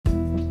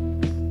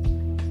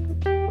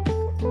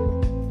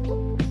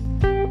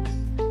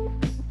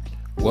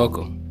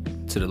Welcome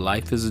to the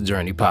Life is a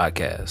Journey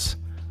podcast,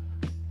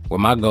 where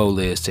my goal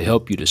is to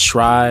help you to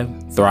strive,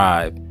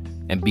 thrive,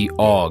 and be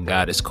all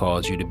God has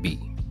called you to be.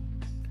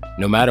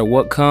 No matter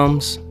what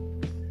comes,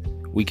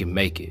 we can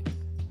make it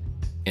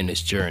in this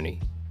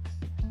journey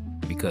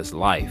because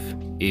life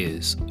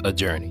is a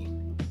journey.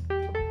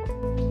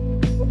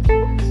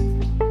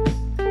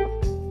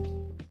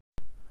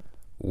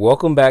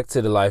 Welcome back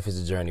to the Life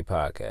is a Journey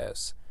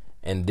podcast.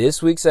 In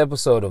this week's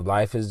episode of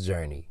Life is a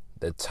Journey,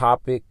 the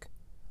topic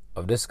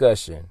of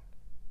discussion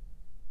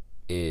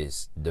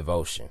is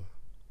devotion.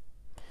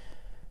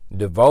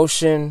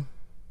 Devotion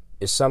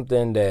is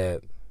something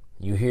that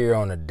you hear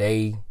on a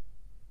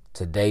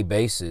day-to-day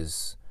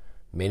basis.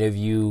 Many of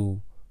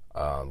you,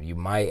 you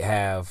might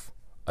have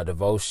a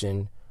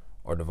devotion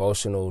or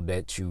devotional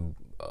that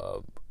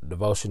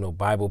devotional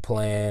Bible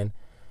plan,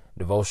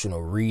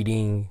 devotional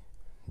reading.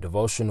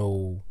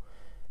 Devotional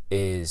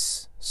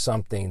is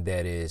something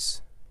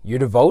that you're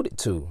devoted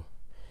to.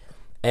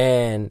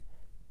 And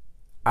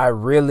I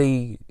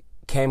really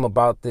came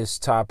about this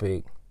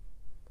topic.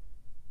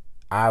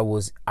 I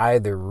was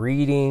either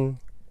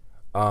reading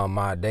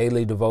my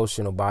daily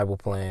devotional Bible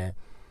plan.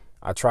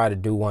 I try to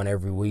do one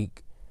every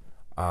week.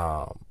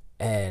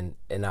 And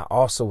I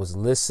also was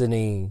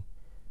listening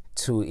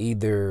to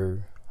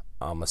either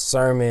a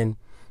sermon,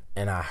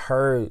 and I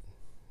heard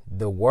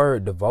the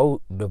word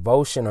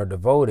devotion or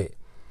devoted.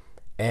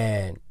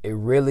 And it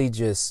really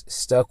just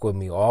stuck with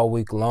me all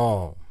week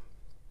long.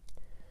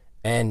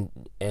 And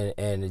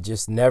it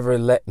just never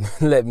let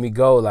me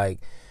go.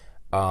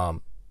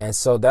 And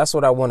so that's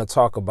what I want to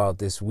talk about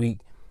this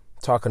week,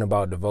 talking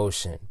about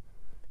devotion.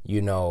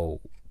 You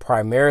know,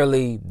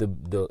 primarily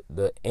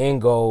the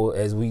end goal,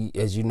 as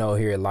you know,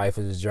 here at Life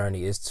is a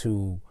Journey, is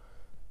to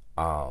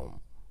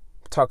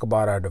talk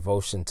about our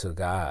devotion to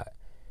God.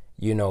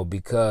 You know,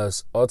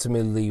 because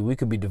ultimately we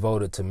could be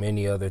devoted to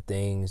many other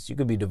things. You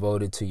could be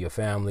devoted to your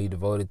family,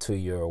 devoted to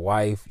your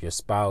wife, your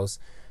spouse,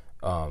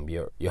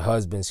 your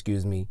husband,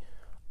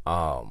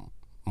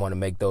 want to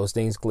make those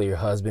things clear,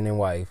 husband and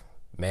wife,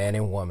 man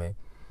and woman.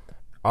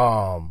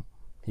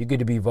 You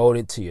could be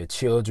devoted to your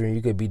children.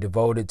 You could be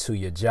devoted to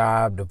your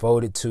job,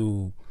 devoted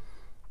to,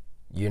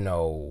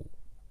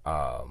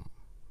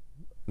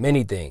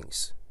 many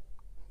things.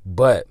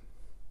 But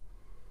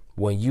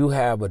when you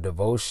have a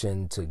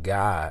devotion to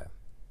God,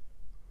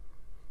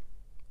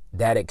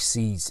 that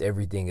exceeds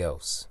everything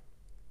else.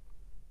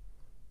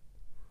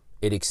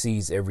 It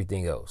exceeds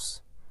everything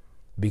else.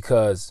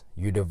 Because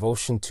your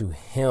devotion to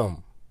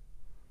Him,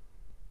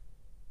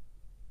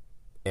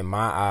 in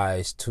my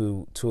eyes,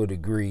 to a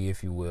degree,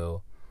 if you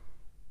will,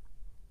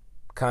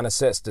 kind of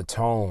sets the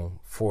tone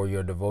for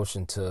your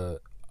devotion to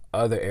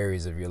other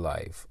areas of your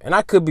life. And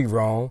I could be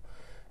wrong,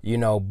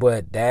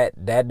 but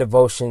that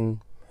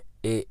devotion,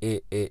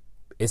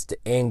 it's the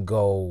end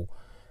goal,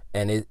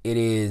 and it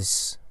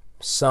is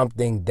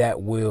something that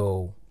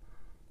will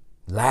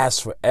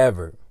last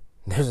forever.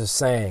 There's a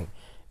saying,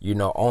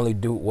 only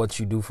do what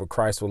you do for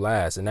Christ will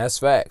last. And that's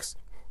facts.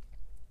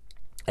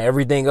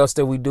 Everything else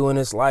that we do in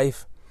this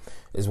life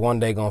is one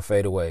day going to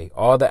fade away.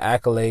 All the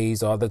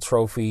accolades, all the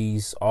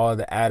trophies, all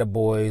the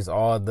attaboys,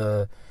 all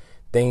the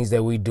things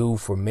that we do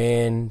for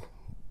men,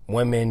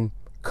 women,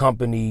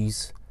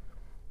 companies,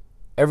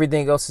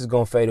 everything else is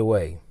going to fade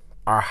away.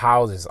 Our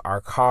houses,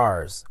 our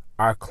cars,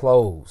 our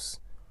clothes,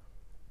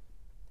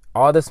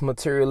 all this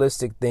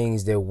materialistic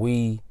things that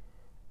we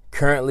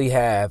currently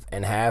have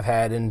and have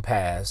had in the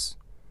past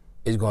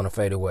is going to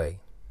fade away.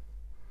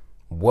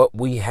 What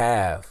we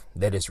have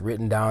that is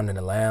written down in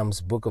the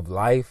Lamb's Book of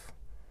Life,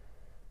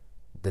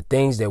 the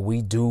things that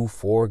we do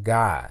for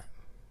God,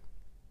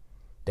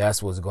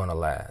 that's what's going to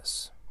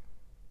last.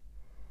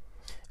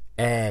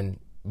 And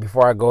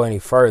before I go any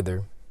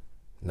further,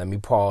 let me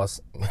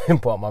pause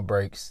and pump my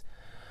brakes.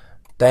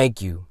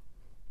 Thank you.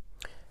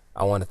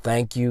 I want to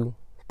thank you.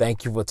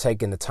 Thank you for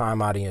taking the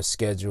time out of your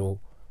schedule.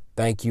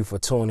 Thank you for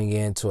tuning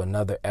in to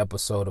another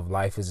episode of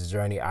Life is a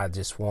Journey. I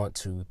just want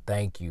to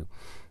thank you.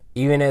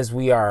 Even as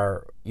we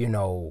are,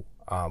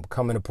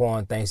 coming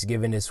upon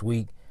Thanksgiving this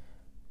week,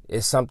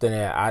 it's something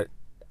that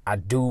I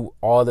do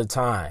all the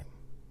time,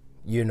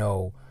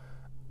 and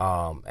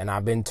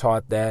I've been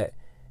taught that.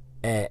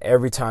 And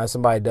every time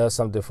somebody does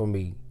something for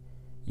me,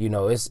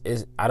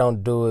 I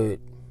don't do it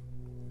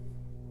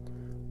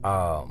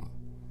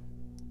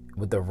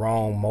with the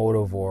wrong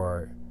motive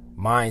or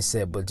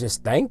mindset, but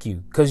just thank you,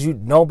 because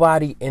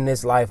nobody in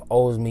this life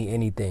owes me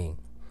anything.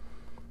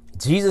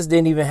 Jesus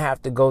didn't even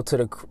have to go to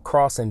the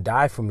cross and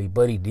die for me,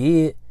 but He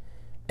did,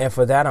 and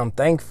for that I'm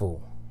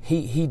thankful.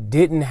 He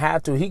didn't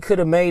have to. He could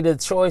have made a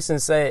choice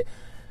and said,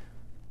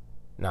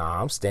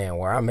 "Nah, I'm staying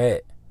where I'm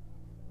at.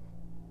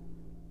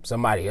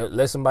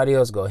 Let somebody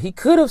else go." He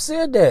could have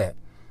said that,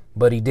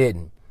 but He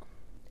didn't.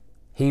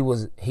 He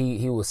was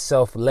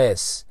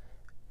selfless,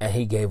 and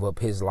He gave up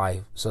His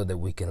life so that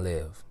we can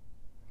live.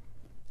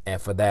 And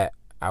for that,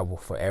 I will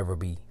forever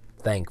be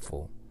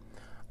thankful.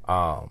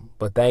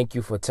 But thank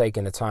you for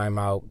taking the time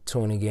out,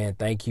 tuning in.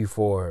 Thank you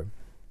for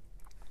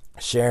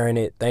sharing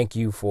it. Thank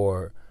you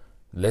for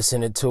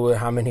listening to it,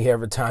 how many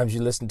ever times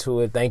you listen to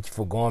it. Thank you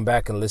for going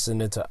back and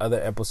listening to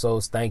other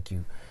episodes. Thank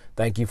you.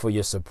 Thank you for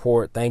your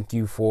support. Thank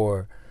you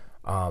for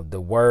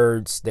the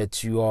words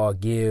that you all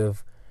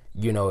give.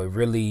 You know, it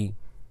really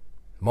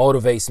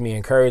motivates me,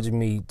 encourages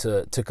me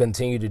to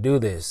continue to do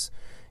this.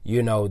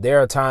 You know,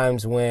 there are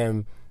times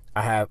when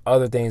I have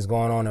other things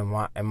going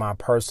on in my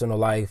personal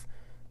life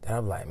that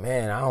I'm like,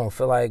 man, I don't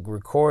feel like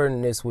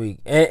recording this week.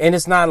 And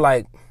it's not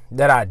like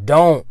that I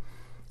don't,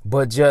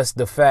 but just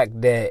the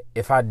fact that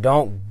if I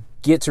don't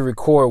get to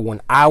record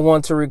when I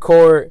want to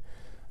record,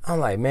 I'm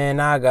like, man,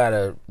 now I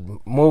gotta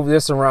move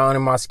this around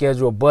in my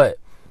schedule, but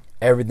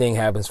everything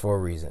happens for a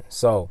reason.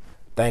 So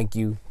thank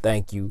you,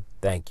 thank you,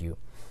 thank you.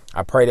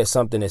 I pray that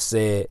something is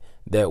said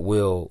that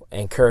will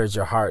encourage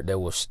your heart, that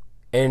will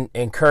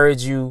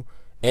encourage you,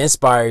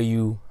 inspire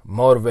you,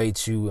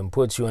 motivate you, and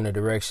put you in a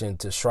direction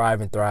to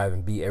strive and thrive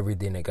and be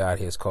everything that God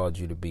has called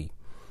you to be.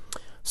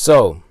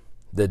 So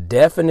the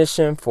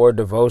definition for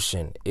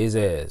devotion is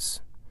as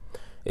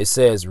it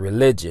says: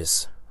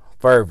 religious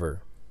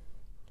fervor.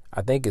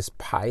 I think it's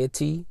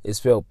piety. It's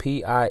spelled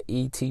Piety.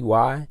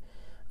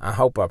 I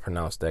hope I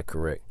pronounced that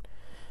correct.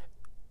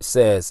 It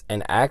says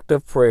an act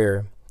of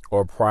prayer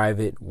or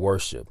private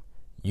worship,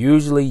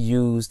 usually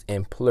used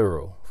in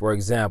plural. For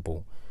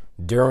example,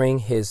 during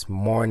his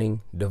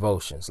morning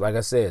devotions. Like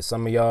I said,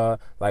 some of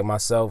y'all, like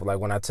myself, like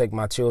when I take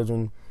my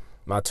children,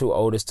 my two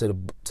oldest to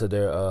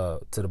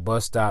the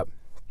bus stop,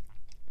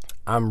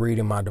 I'm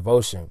reading my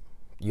devotion,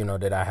 you know,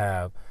 that I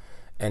have.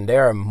 And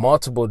there are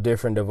multiple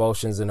different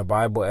devotions in the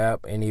Bible app.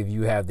 Any of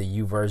you have the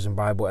YouVersion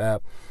Bible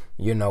app,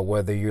 you know,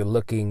 whether you're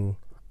looking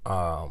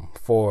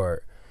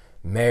for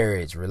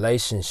marriage,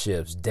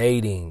 relationships,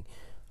 dating,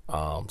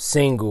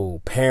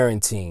 single,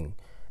 parenting,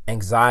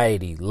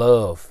 anxiety,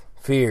 love,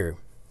 fear,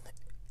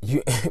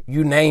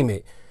 you name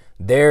it.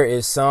 There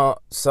is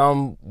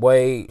some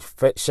way,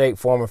 shape,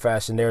 form, or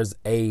fashion. There's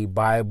a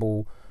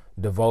Bible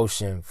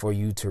devotion for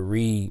you to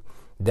read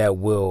that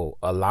will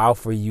allow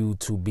for you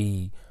to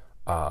be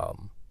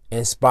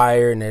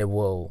inspired, and it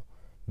will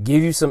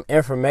give you some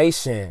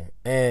information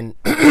and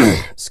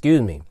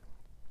excuse me,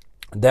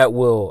 that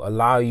will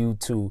allow you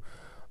to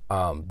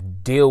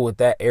deal with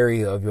that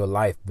area of your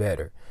life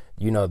better.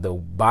 You know, the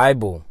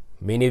Bible,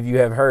 many of you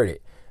have heard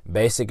it,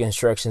 basic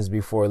instructions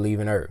before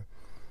leaving earth.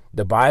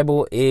 The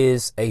Bible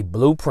is a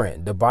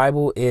blueprint. The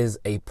Bible is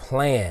a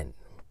plan.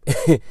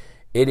 It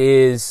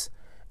is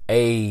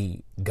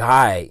a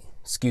guide.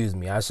 Excuse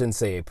me, I shouldn't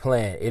say a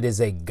plan. It is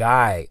a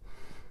guide.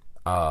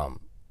 And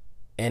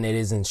it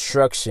is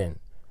instruction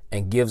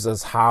and gives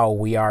us how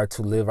we are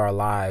to live our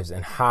lives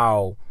and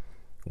how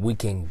we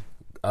can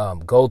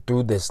go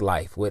through this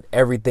life with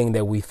everything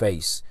that we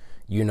face.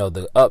 You know,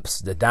 the ups,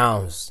 the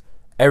downs,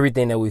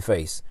 everything that we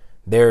face.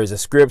 There is a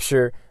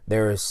scripture.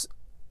 There is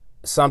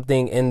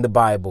something in the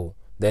Bible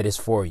that is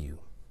for you,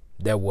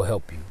 that will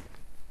help you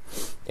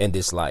in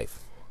this life.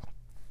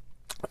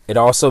 It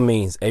also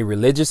means a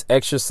religious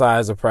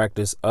exercise or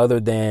practice other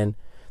than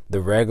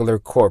the regular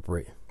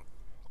corporate.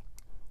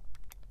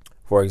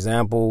 For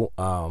example,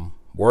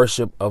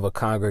 worship of a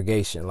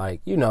congregation.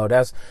 Like, you know,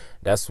 that's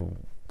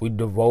we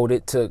devote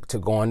it to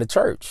going to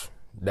church.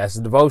 That's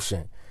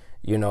devotion,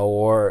 you know,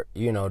 or,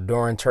 you know,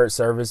 during church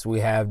service,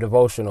 we have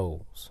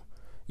devotionals,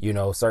 you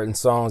know, certain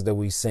songs that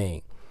we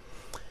sing.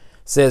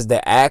 Says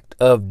the act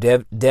of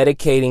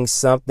dedicating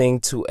something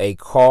to a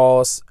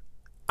cause,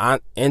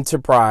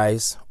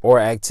 enterprise, or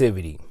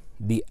activity.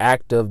 The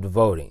act of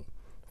devoting.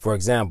 For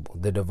example,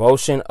 the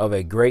devotion of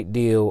a great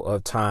deal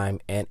of time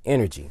and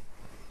energy.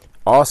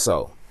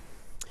 Also,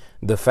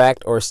 the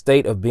fact or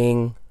state of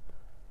being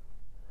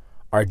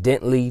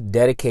ardently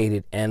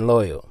dedicated and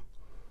loyal.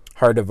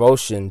 Her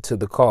devotion to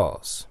the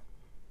cause.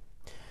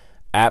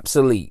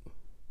 Absolute,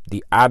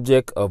 the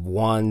object of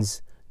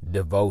one's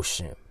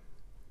devotion.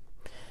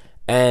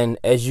 And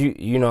as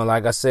you know,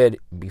 like I said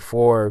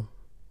before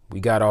we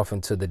got off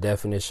into the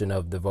definition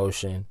of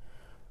devotion,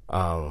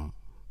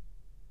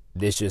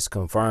 this just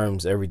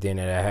confirms everything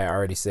that I had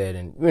already said.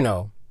 And, you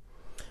know,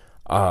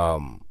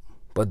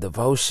 but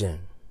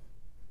devotion,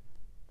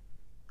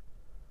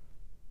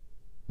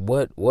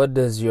 what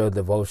does your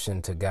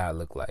devotion to God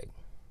look like?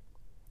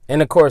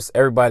 And of course,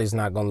 everybody's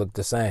not going to look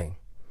the same.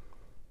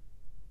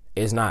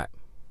 It's not.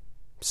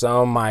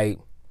 Some might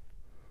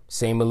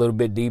seem a little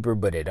bit deeper,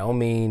 but it don't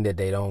mean that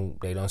they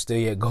don't still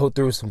yet go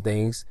through some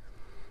things.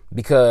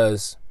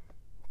 Because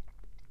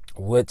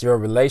with your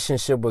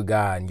relationship with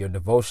God and your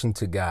devotion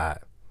to God,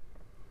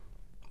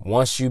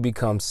 once you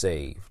become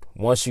saved,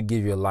 once you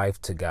give your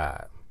life to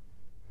God,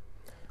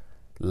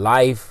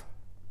 life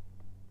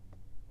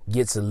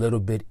gets a little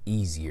bit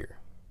easier.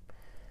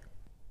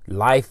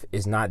 Life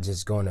is not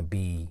just going to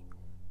be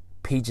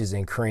peaches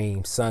and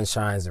cream,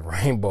 sunshines and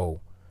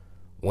rainbow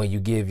when you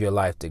give your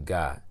life to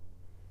God.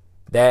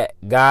 That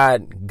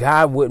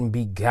God wouldn't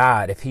be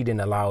God if he didn't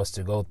allow us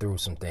to go through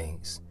some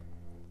things.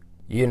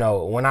 You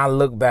know, when I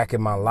look back at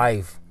my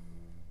life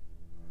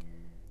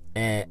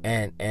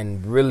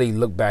and really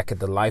look back at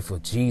the life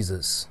of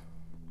Jesus,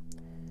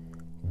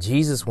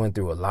 Jesus went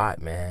through a lot,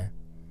 man.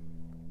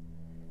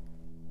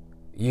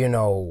 you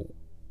know,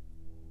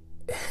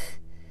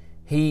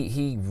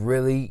 he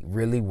really,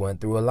 really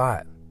went through a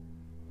lot.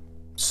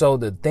 So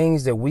the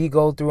things that we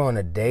go through on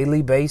a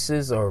daily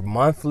basis or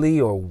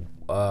monthly or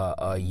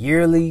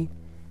yearly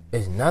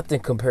is nothing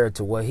compared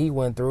to what he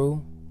went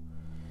through.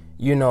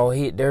 You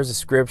know, there's a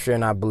scripture,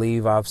 and I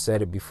believe I've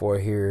said it before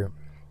here.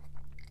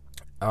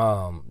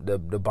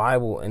 The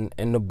Bible,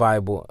 in the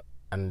Bible,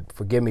 and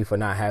forgive me for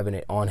not having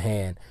it on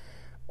hand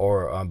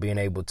or being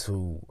able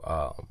to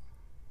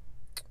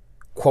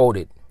quote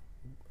it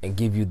and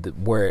give you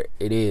where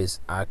it is.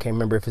 I can't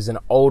remember if it's in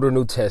the Old or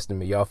New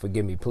Testament. Y'all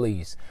forgive me,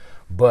 please.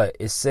 But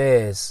it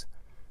says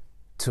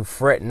to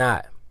fret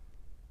not.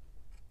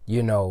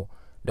 You know,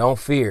 don't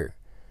fear.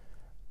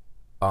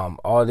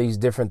 All these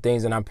different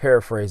things, and I'm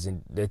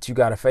paraphrasing, that you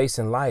got to face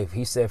in life.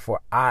 He said,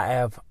 for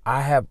I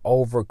have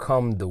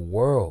overcome the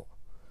world.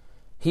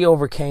 He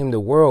overcame the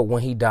world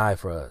when he died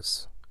for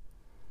us.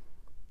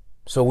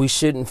 So we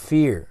shouldn't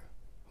fear.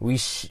 We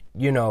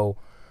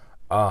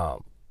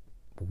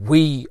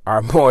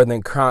are more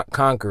than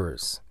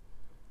conquerors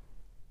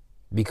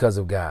because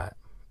of God.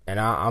 And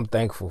I'm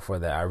thankful for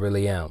that. I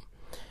really am.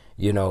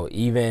 You know,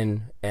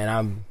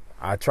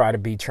 I try to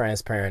be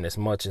transparent as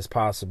much as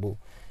possible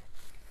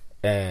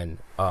and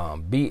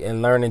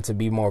learning to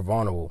be more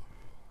vulnerable.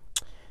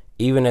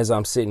 Even as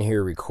I'm sitting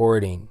here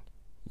recording,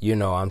 you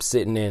know, I'm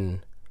sitting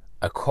in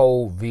a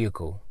cold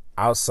vehicle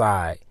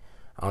outside.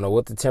 I don't know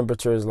what the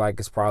temperature is like.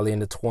 It's probably in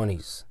the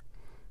 20s.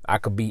 I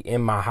could be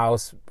in my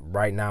house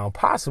right now,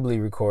 possibly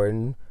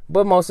recording,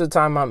 but most of the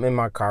time I'm in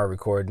my car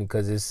recording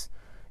because it's,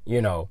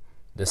 you know,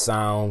 the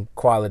sound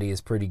quality is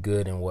pretty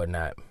good and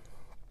whatnot.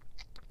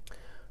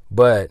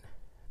 But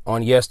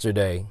on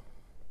yesterday,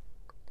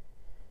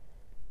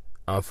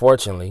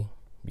 unfortunately,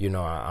 you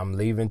know, I'm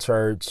leaving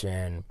church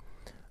and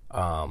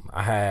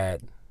I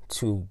had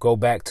to go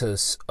back to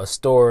a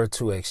store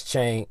to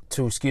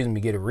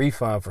get a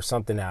refund for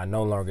something that I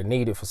no longer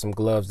needed, for some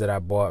gloves that I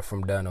bought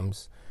from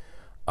Dunham's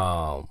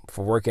for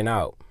working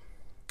out.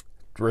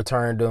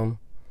 Returned them.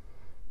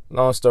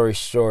 Long story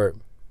short,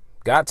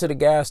 got to the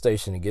gas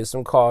station to get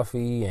some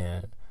coffee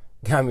and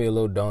got me a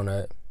little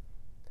donut.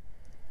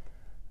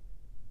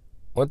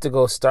 Went to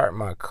go start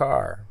my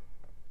car,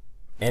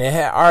 and it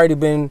had already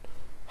been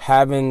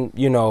having,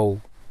 you know,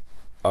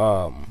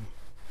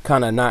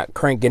 kind of not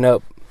cranking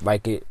up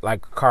like a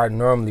car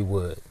normally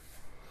would.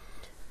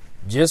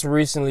 Just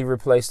recently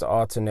replaced the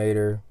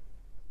alternator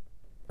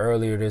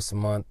earlier this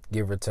month,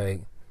 give or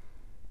take.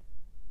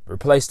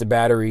 Replaced the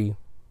battery,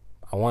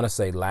 I want to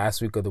say last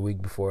week or the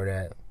week before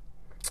that.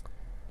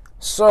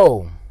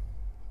 So,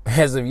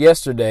 as of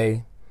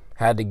yesterday,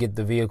 had to get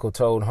the vehicle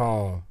towed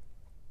home.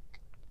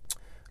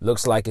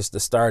 Looks like it's the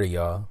starter,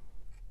 y'all.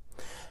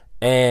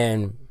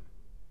 And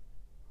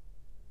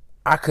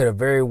I could have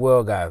very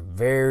well got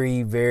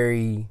very,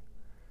 very,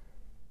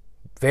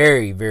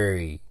 very,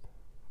 very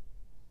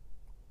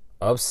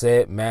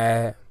upset,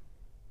 mad.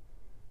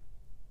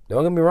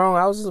 Don't get me wrong,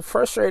 I was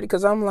frustrated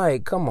because I'm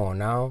like, come on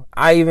now.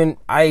 I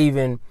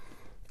even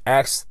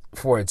asked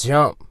for a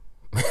jump.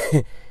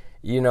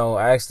 You know,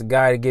 I asked the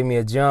guy to give me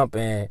a jump,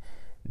 and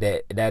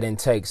that didn't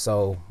take.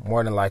 So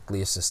more than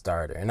likely it's a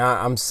starter. And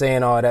I'm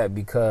saying all that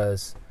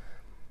because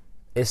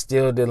it's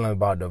still dealing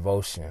about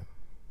devotion.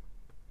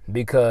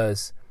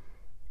 Because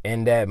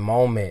in that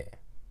moment,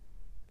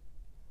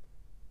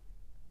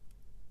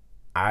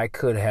 I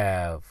could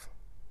have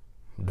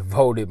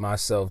devoted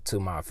myself to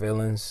my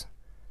feelings.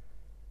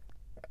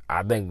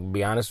 I think, to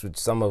be honest with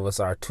you, some of us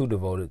are too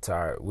devoted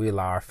to we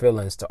allow our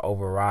feelings to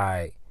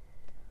override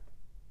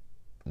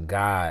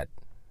God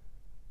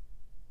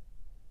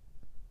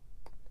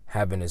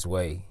having his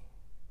way.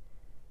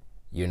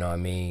 You know what I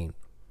mean?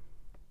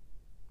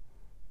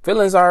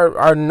 Feelings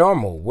are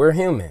normal. We're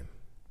human.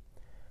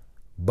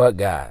 But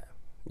God,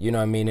 you know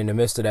what I mean? In the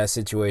midst of that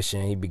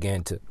situation, he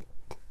began to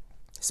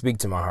speak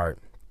to my heart.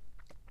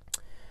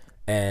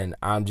 And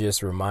I'm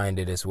just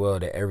reminded as well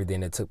that everything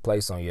that took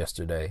place on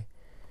yesterday,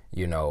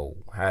 you know,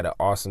 had an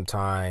awesome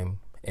time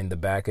in the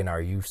back in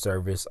our youth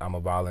service. I'm a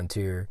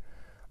volunteer.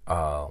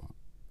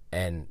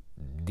 And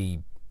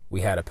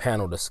we had a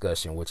panel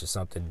discussion, which is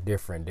something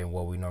different than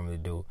what we normally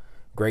do.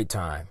 Great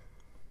time.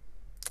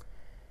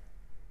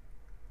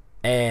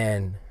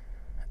 And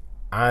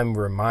I'm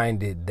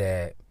reminded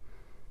that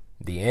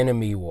the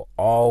enemy will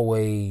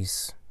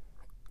always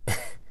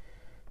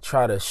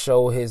try to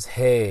show his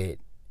head,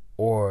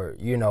 or,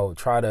 you know,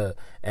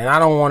 and I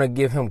don't want to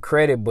give him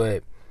credit,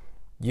 but,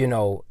 you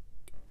know,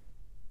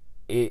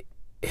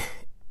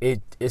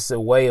 it's a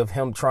way of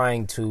him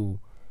trying to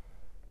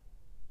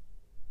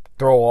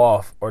throw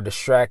off or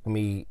distract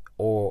me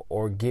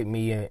or get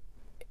me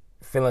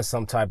feeling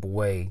some type of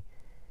way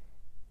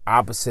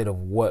opposite of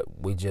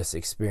what we just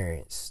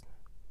experienced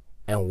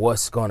and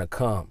what's going to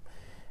come.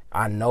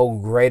 I know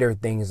greater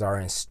things are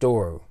in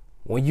store.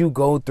 When you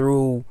go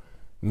through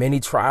many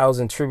trials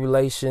and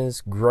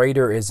tribulations,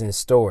 greater is in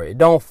store. It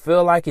don't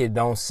feel like it,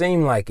 don't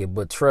seem like it,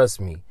 but trust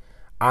me,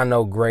 I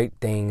know great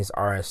things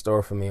are in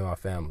store for me and my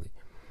family.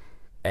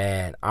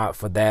 And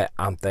for that,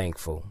 I'm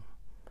thankful.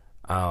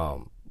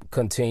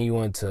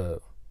 continuing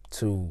to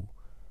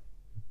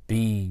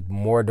be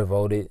more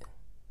devoted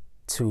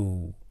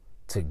to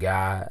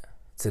God,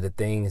 to the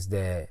things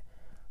that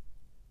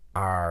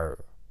are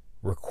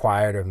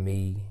required of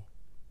me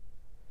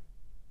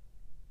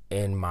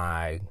in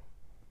my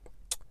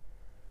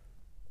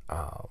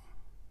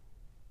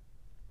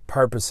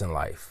purpose in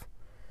life.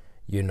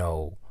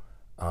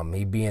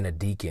 Me being a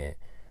deacon,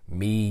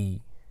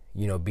 me,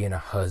 being a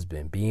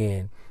husband,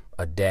 being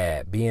a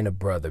dad, being a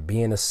brother,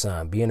 being a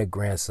son, being a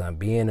grandson,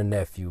 being a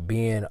nephew,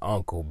 being an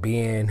uncle,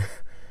 being,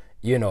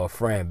 a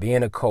friend,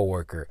 being a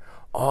coworker,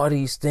 all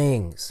these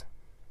things,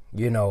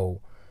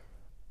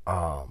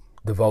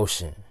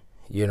 devotion,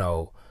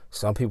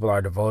 some people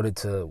are devoted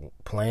to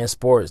playing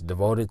sports,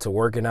 devoted to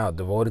working out,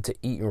 devoted to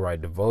eating right,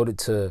 devoted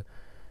to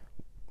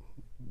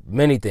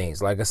many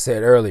things, like I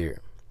said earlier.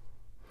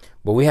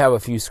 But we have a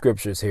few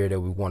scriptures here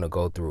that we want to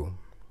go through.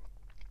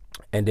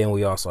 And then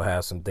we also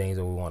have some things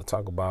that we want to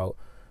talk about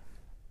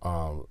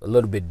a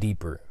little bit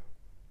deeper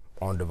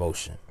on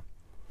devotion.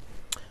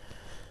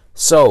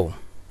 So,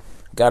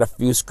 got a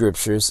few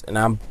scriptures, and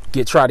I'm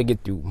try to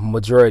get through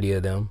majority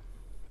of them.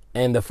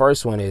 And the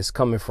first one is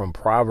coming from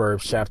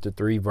Proverbs chapter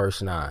 3,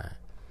 verse 9.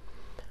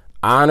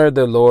 Honor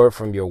the Lord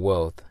from your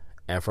wealth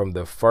and from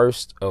the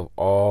first of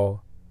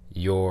all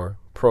your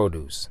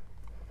produce.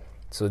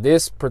 So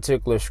this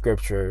particular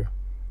scripture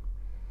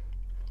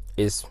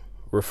is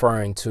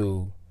referring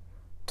to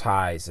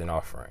tithes and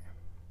offering.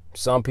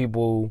 Some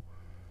people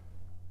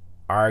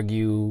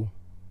argue,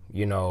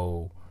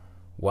 well,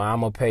 I'm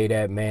going to pay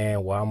that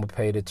man, well, I'm going to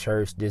pay the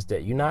church, this,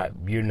 that. You're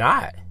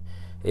not.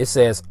 It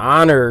says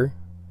honor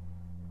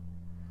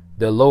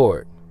the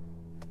Lord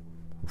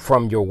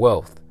from your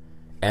wealth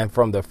and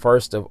from the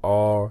first of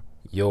all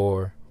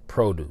your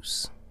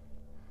produce.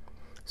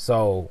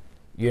 So,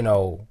 we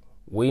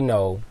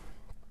know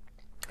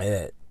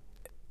that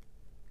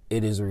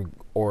it is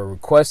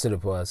requested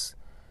of us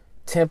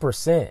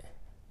 10%.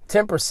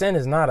 10%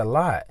 is not a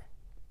lot.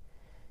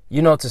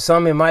 To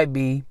some it might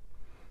be,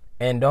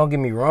 and don't get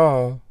me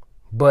wrong,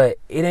 but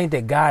it ain't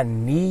that God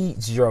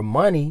needs your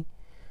money,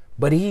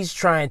 but he's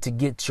trying to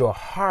get your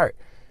heart.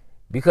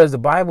 Because the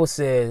Bible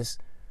says,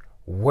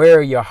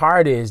 where your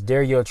heart is,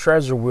 there your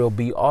treasure will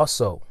be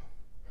also.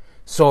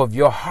 So if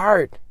your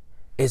heart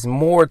is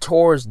more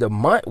towards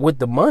with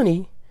the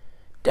money,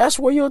 that's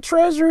where your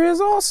treasure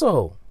is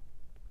also.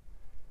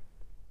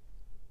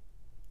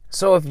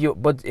 So if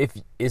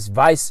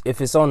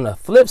it's on the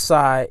flip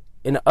side,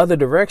 in the other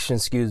direction,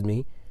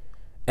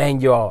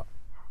 and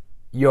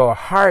your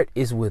heart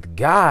is with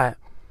God,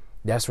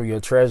 that's where your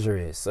treasure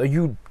is. So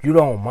you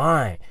don't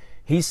mind.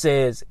 He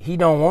says he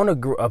don't want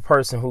a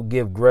person who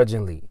give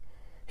grudgingly.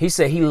 He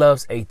said he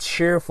loves a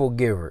cheerful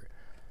giver,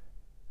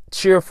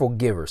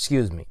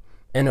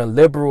 and a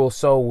liberal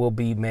soul will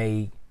be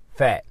made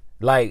fat.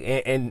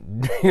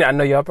 And I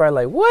know y'all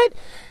probably like, what?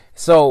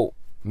 So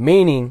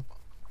meaning,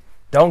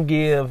 don't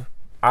give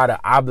out of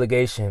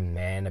obligation,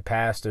 man. The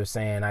pastor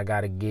saying I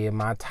got to give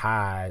my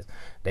tithes.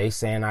 They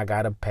saying I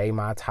got to pay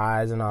my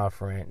tithes and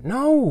offering.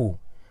 No,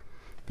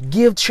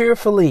 give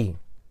cheerfully.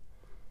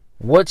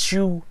 What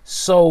you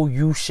sow,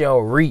 you shall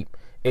reap.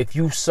 If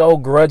you sow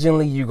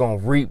grudgingly, you're going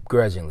to reap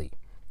grudgingly.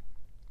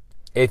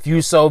 If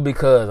you sow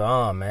because,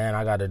 oh man,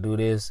 I got to do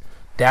this,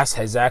 that's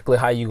exactly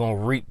how you're going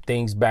to reap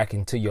things back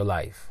into your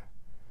life.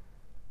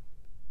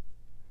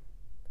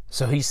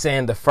 So he's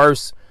saying the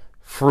first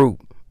fruit,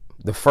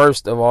 the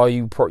first of all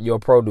your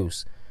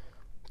produce,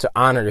 to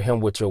honor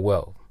him with your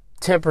wealth.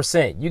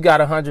 10%. You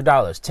got $100.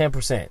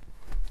 10%.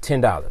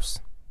 $10.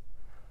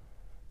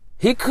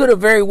 He could have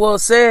very well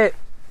said,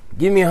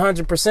 give me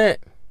 100%.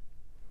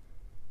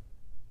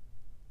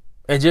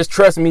 And just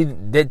trust me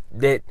that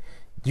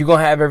you're going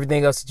to have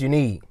everything else that you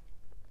need.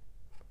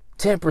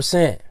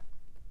 10%.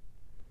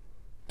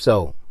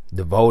 So,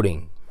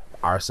 devoting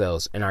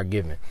ourselves in our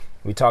giving.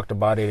 We talked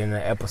about it in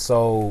an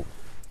episode,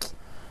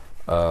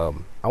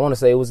 I want to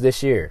say it was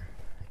this year.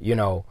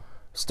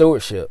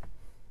 Stewardship.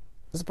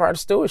 It's a part of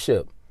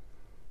stewardship.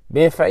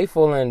 Being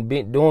faithful and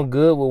doing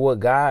good with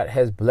what God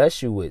has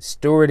blessed you with.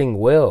 Stewarding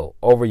well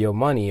over your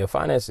money, your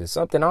finances.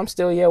 Something I'm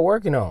still yet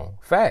working on.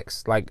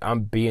 Facts. Like,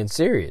 I'm being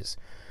serious.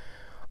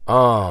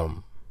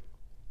 The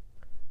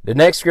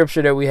next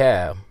scripture that we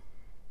have,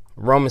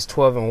 Romans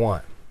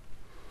 12:1.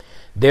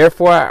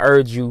 Therefore I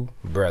urge you,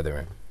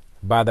 brethren,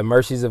 by the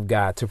mercies of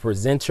God, to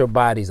present your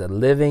bodies a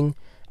living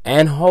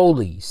and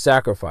holy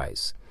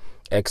sacrifice,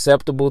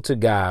 acceptable to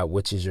God,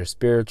 which is your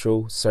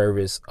spiritual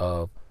service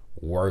of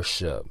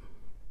worship.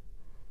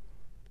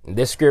 In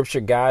this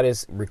scripture, God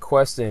is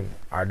requesting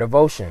our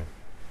devotion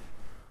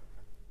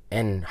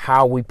and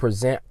how we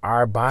present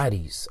our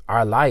bodies,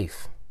 our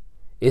life.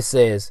 It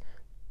says,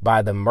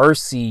 by the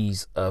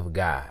mercies of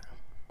God,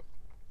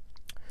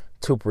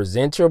 to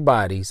present your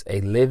bodies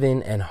a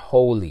living and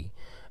holy.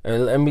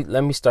 And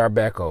let me start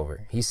back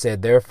over. He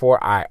said,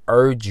 therefore, I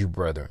urge you,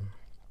 brethren,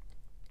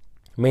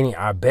 meaning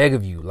I beg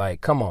of you,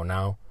 like, come on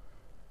now,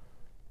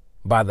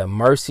 by the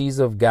mercies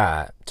of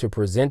God, to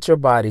present your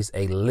bodies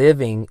a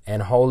living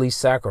and holy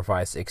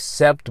sacrifice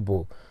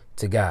acceptable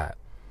to God.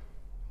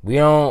 We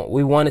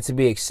want it to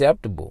be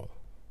acceptable.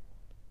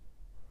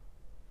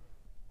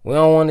 We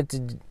don't want it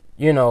to,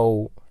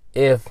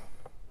 if,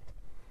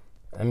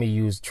 let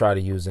me try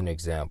to use an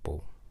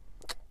example.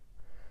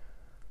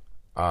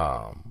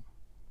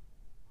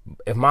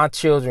 If my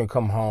children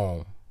come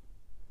home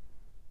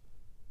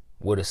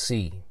with a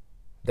C,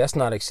 that's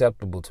not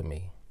acceptable to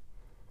me.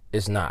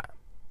 It's not.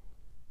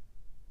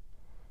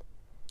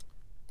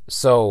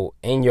 So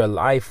in your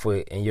life,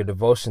 in your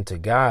devotion to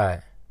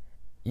God,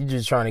 you're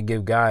just trying to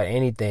give God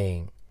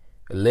anything,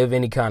 live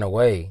any kind of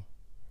way.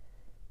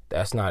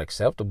 That's not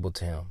acceptable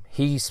to him.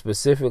 He's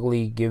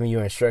specifically giving you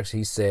instructions.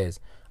 He says,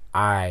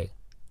 I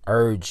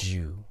urge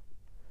you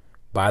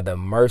by the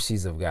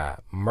mercies of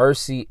God.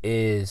 Mercy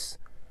is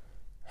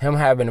him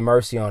having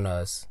mercy on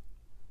us,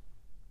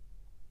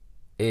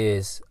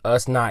 is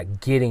us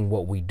not getting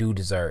what we do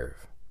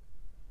deserve.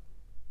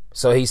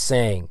 So he's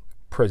saying,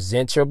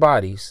 present your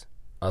bodies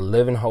a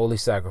living holy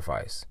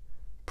sacrifice.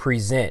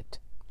 Present,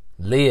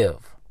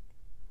 live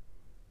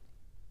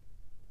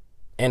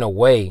in a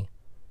way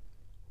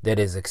that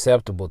is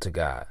acceptable to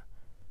God,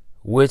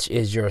 which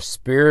is your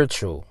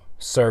spiritual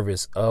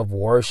service of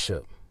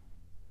worship.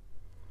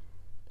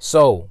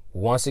 So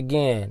once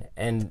again,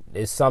 and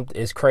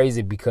it's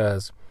crazy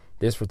because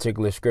this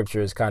particular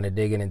scripture is kind of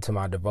digging into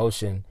my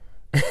devotion,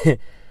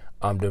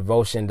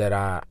 devotion that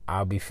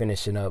I'll be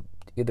finishing up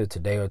either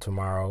today or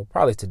tomorrow,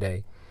 probably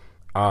today.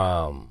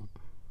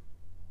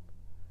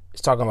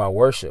 It's talking about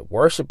worship.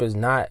 Worship is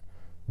not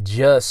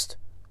just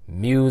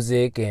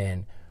music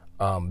and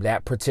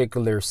that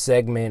particular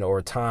segment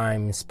or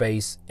time and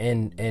space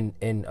in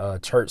a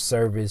church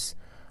service.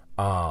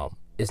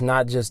 It's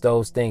not just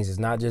those things. It's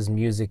not just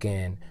music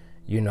and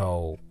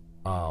a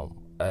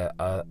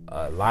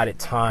allotted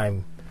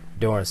time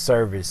during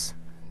service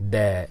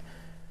that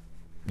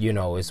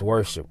it's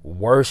worship.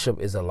 Worship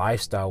is a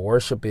lifestyle.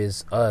 Worship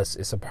is us.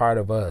 It's a part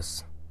of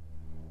us.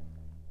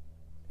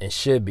 It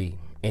should be,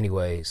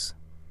 anyways.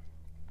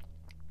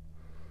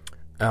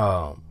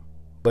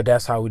 But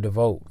that's how we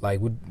devote.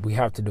 Like we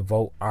have to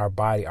devote our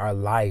body, our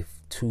life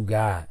to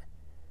God.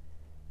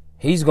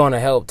 He's going to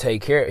help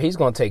take care. He's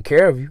going to take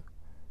care of you.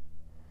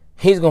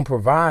 He's going to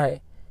provide.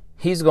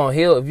 He's going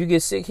to heal. If you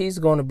get sick, he's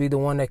going to be the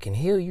one that can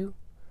heal you.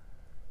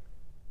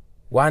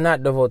 Why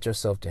not devote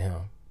yourself to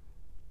him?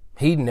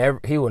 He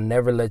will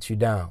never let you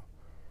down.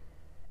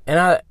 And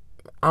I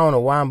don't know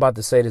why I'm about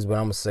to say this, but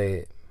I'm going to say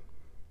it.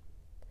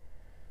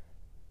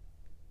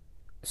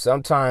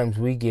 Sometimes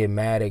we get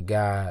mad at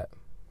God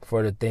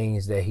for the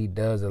things that he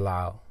does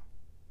allow.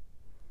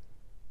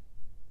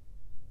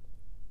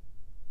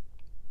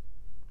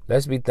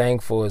 Let's be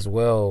thankful as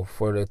well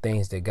for the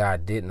things that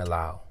God didn't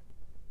allow.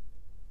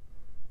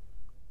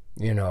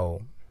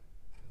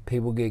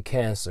 People get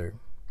cancer.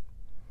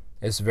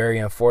 It's very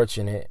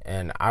unfortunate,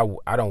 and I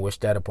don't wish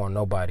that upon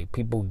nobody.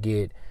 People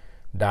get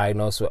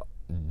diagnosed with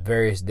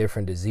various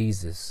different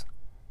diseases.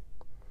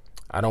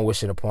 I don't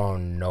wish it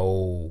upon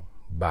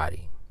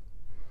nobody.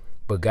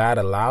 But God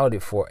allowed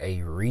it for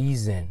a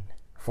reason.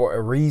 For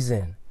a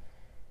reason.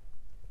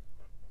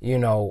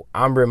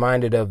 I'm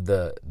reminded of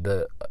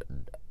the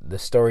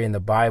story in the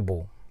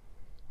Bible.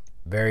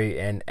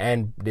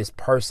 And this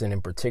person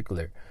in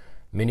particular.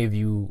 Many of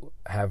you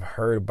have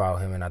heard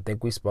about him, and I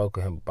think we spoke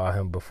about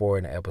him before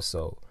in the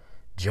episode.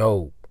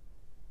 Job.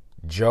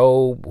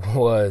 Job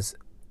was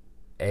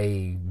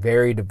a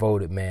very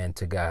devoted man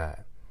to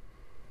God.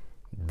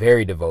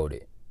 Very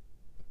devoted.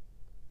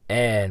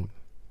 And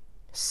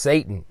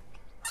Satan,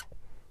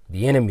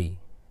 the enemy,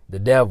 the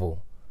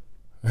devil,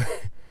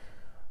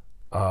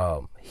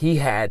 he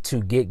had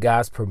to get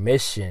God's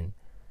permission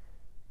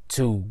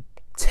to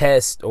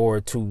test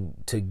or to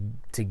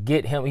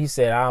get him. He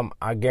said,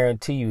 I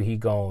guarantee you he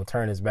gonna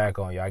turn his back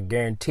on you. I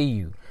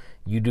guarantee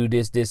you do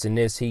this and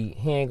this, he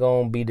ain't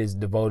gonna be this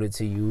devoted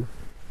to you.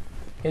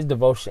 His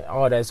devotion,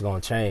 all that's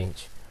gonna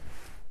change.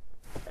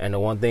 And the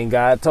one thing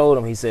God told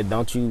him, he said,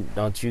 don't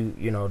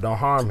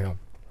harm him.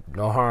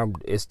 No harm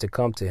is to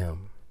come to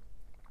him.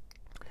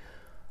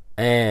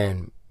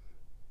 And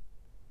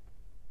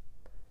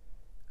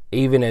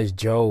even as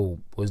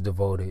Job was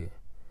devoted,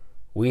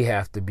 we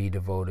have to be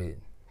devoted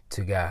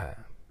to God.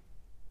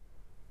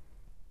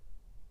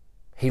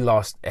 He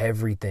lost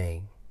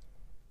everything.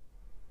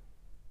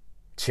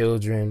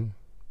 Children,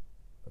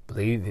 I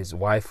believe his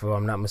wife, if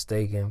I'm not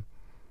mistaken,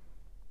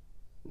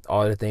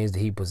 all the things that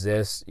he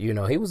possessed.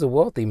 He was a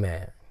wealthy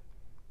man.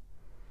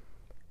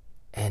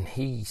 And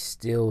he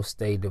still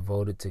stayed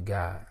devoted to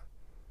God.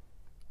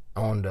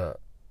 On the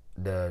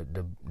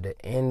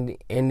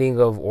ending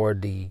of, or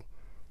the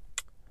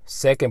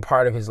second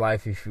part of his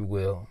life, if you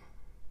will,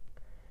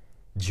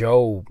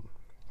 Job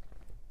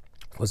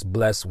was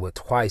blessed with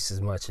twice as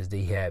much as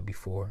he had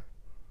before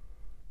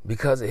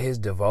because of his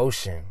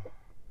devotion.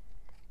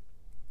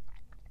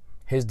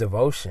 His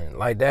devotion,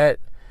 like that.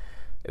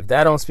 If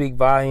that don't speak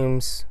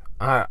volumes,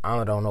 I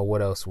don't know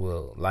what else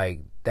will.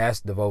 Like,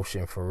 that's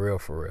devotion for real,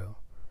 for real.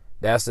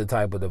 That's the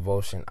type of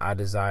devotion I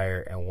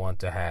desire and want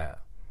to have.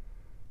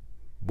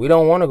 We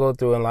don't want to go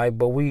through in life,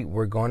 but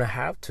we're going to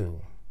have to.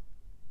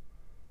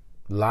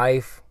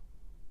 life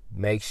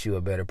makes you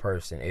a better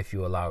person if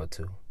you allow it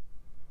to.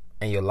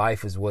 And your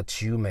life is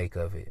what you make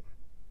of it.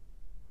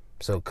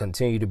 So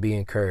continue to be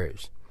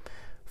encouraged.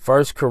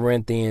 1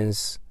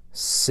 Corinthians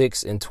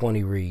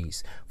 6:20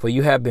 reads, "For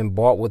you have been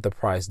bought with a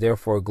price,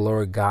 therefore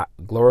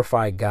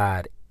glorify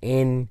God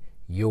in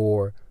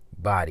your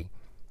body."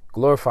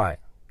 Glorify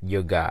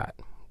your God,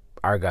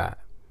 our God,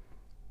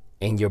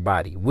 in your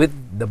body,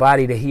 with the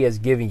body that he has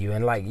given you.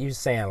 And like you're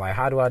saying, like,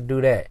 how do I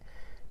do that?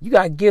 You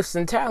got gifts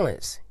and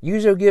talents.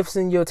 Use your gifts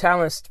and your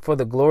talents for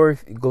the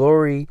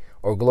glory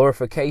or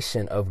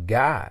glorification of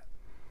God.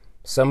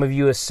 Some of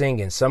you are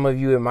singing. Some of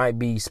you, it might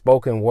be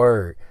spoken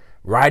word,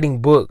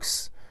 writing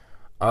books.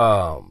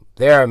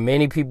 There are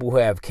many people who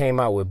have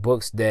came out with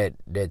books that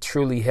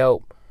truly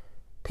help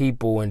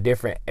people in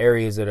different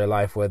areas of their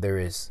life, whether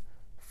it's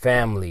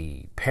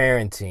family,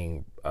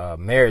 parenting,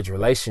 marriage,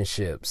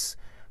 relationships,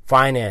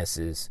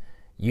 finances.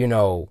 You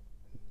know,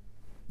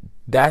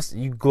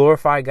 you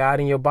glorify God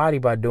in your body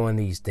by doing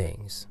these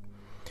things.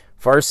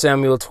 1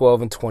 Samuel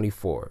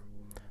 12:24.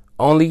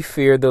 "Only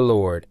fear the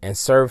Lord and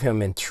serve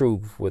him in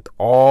truth with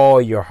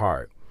all your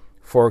heart,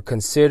 for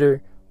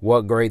consider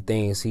what great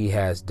things he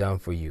has done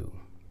for you."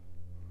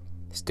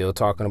 Still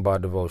talking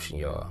about devotion,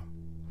 y'all.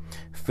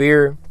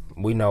 Fear,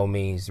 we know,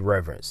 means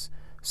reverence.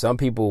 Some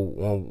people,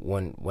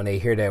 when they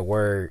hear that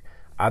word,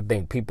 I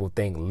think people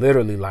think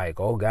literally like,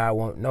 oh,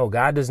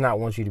 God does not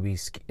want you to be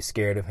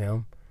scared of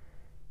him.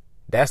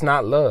 That's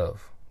not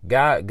love.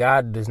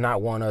 God does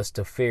not want us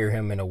to fear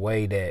him in a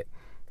way that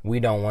we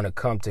don't want to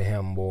come to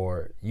him,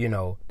 or,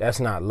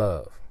 that's not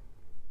love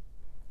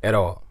at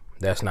all.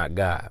 That's not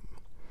God.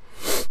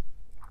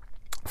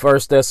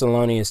 1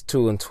 Thessalonians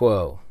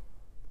 2:12.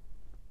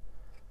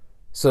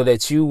 "So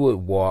that you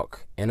would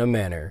walk in a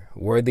manner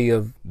worthy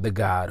of the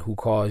God who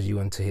calls you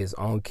into his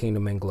own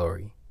kingdom and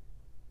glory."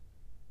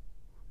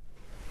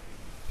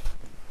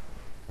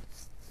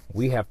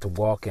 We have to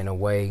walk in a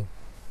way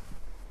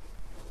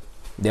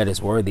that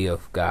is worthy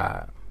of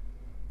God.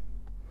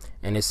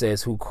 And it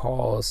says, who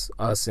calls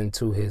us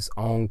into his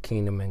own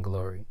kingdom and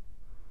glory.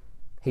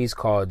 He's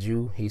called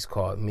you. He's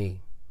called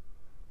me.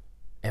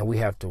 And we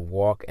have to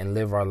walk and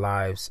live our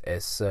lives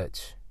as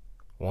such.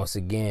 Once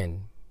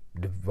again,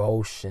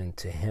 devotion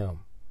to him.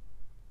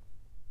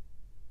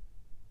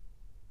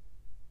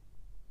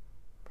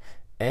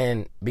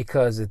 And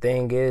because the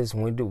thing is,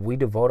 when we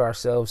devote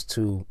ourselves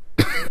to,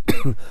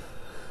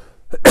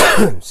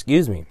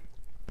 excuse me,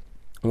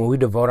 when we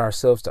devote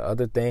ourselves to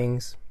other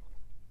things,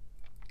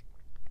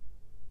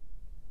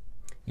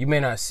 you may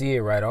not see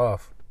it right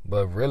off,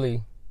 but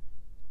really,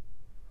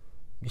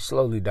 you're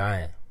slowly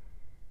dying.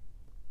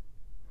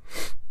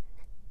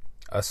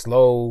 A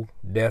slow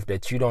death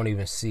that you don't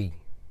even see.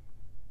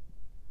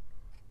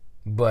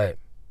 But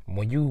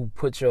when you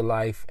put your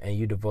life and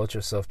you devote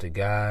yourself to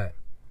God,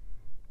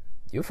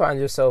 you'll find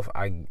yourself,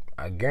 I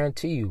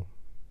guarantee you,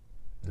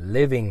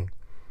 living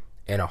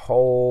in a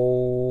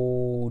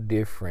whole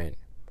different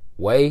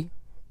way,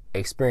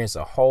 experience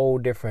a whole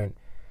different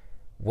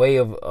way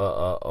of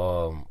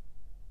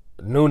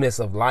newness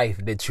of life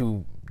that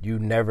you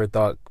never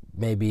thought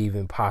maybe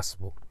even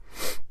possible.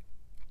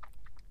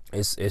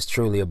 It's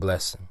truly a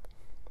blessing.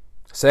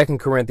 2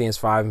 Corinthians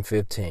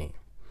 5:15.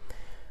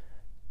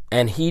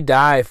 "And he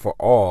died for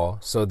all,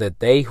 so that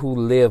they who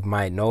live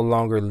might no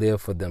longer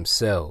live for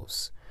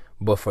themselves,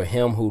 but for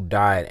him who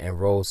died and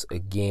rose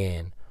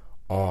again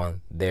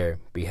on their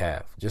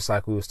behalf." Just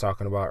like we was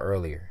talking about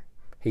earlier.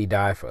 He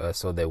died for us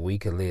so that we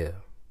could live.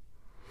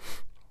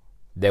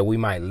 That we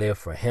might live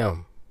for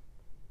him.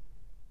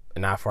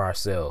 And not for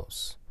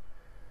ourselves.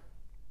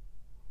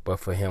 But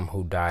for him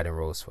who died and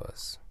rose for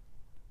us.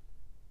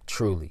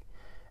 Truly.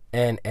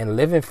 And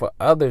living for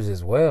others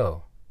as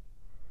well.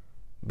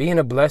 Being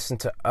a blessing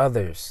to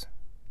others.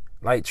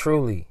 Like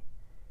truly.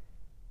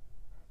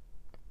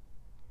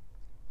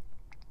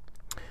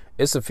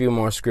 It's a few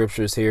more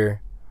scriptures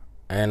here.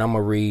 And I'm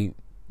going to read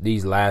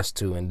these last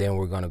two. And then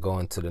we're going to go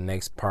into the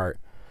next part.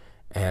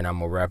 And I'm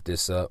going to wrap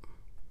this up.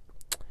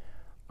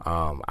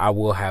 I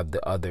will have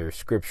the other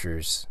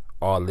scriptures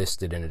all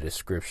listed in the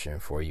description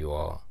for you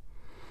all.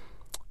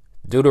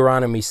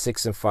 Deuteronomy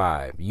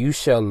 6:5. "You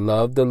shall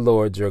love the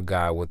Lord your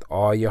God with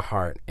all your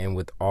heart and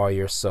with all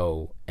your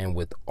soul and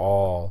with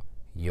all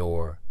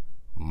your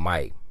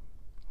might."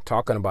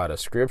 Talking about a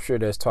scripture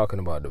that's talking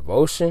about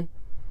devotion.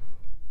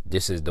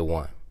 This is the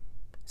one.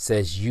 It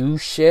says you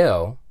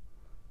shall,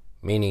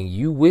 meaning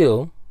you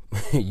will,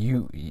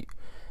 you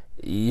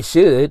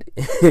should,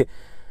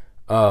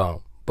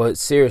 but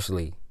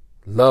seriously,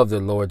 love the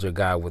Lord your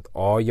God with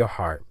all your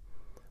heart,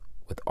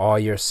 with all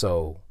your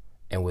soul,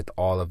 and with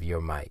all of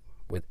your might.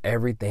 With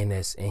everything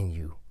that's in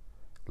you,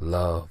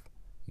 love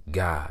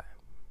God.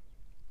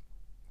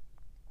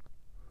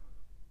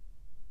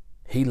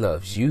 He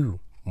loves you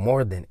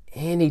more than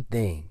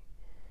anything.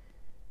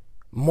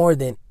 More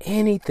than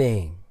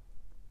anything.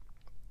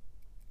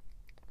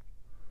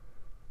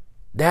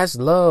 That's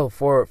love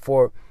for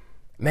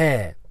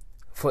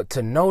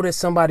to know that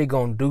somebody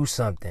gonna do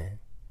something.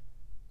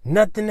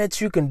 Nothing that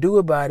you can do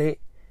about it.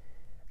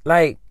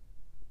 Like,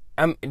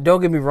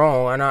 don't get me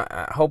wrong, and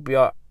I hope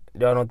y'all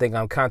don't think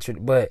I'm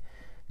contradicting, but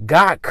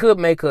God could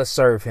make us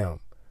serve him,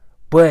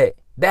 but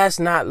that's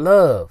not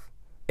love.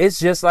 It's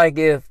just like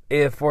if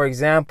for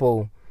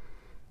example,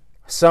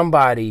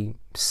 somebody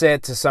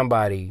said to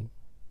somebody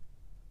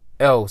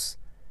else,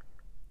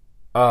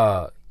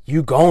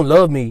 you gonna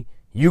love me,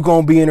 you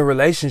gonna be in a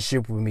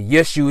relationship with me.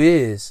 Yes, you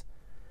is.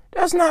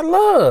 That's not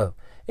love.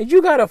 If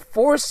you gotta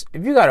force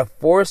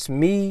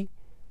me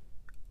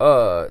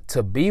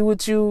to be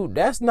with you,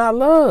 that's not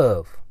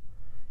love.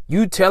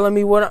 You telling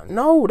me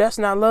no, that's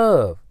not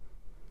love.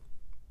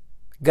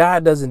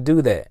 God doesn't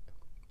do that.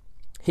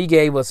 He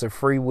gave us a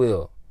free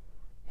will.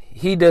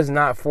 He does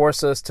not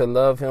force us to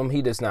love him.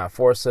 He does not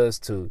force us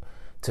to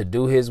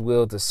do his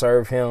will, to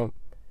serve him.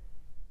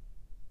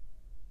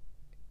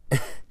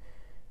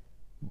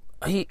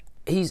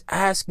 He's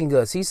asking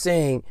us. He's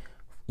saying,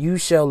 you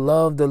shall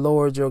love the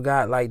Lord your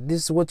God. Like,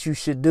 this is what you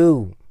should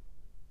do.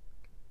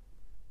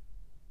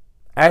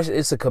 Actually,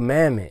 it's a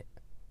commandment.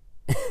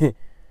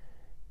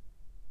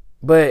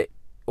 But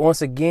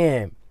once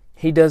again,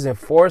 he doesn't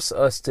force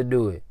us to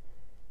do it.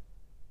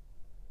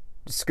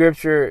 The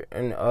scripture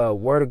and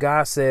word of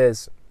God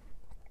says,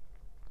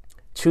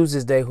 choose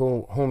this day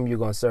whom you're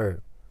going to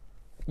serve.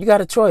 You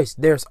got a choice.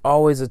 There's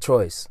always a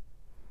choice.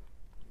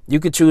 You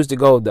could choose to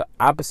go the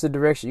opposite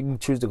direction. You can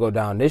choose to go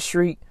down this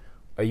street,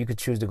 or you could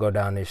choose to go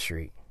down this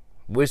street.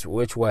 Which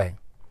way?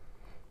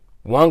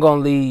 One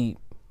gonna lead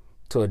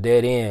to a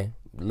dead end,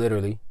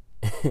 literally.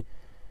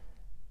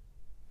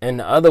 And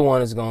the other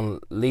one is gonna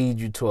lead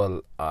you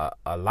to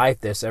a life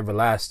that's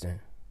everlasting.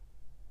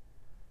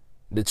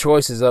 The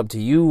choice is up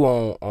to you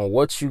on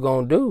what you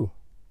gonna do.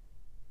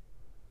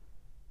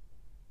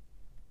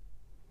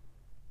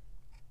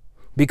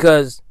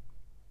 Because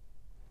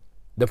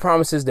the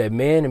promises that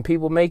men and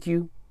people make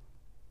you,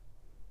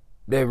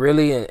 they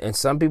really, and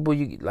some people,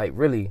 you like,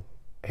 really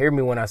hear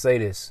me when I say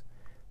this.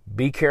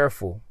 Be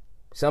careful.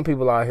 Some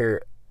people out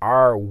here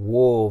are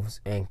wolves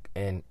in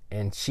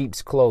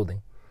sheep's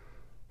clothing.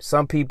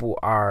 Some people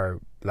are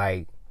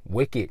like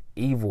wicked,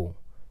 evil,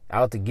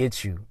 out to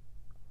get you,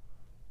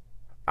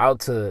 out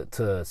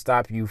to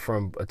stop you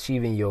from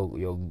achieving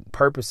your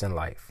purpose in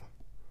life.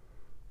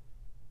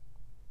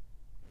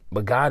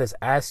 But God is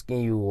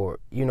asking you, or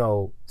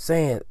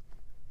saying,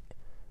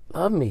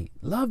 love me.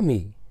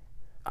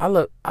 I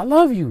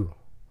love you.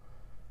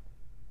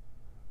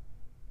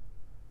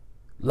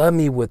 Love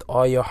me with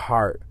all your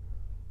heart,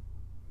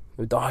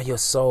 with all your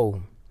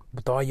soul,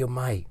 with all your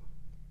might.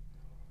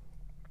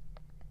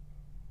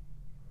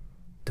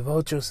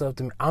 Devote yourself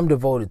to me. I'm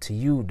devoted to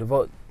you.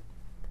 I'm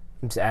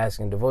just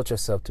asking, devote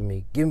yourself to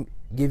me. Give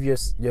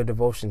your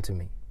devotion to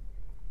me.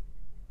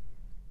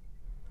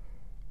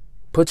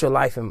 Put your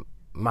life in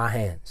my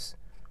hands.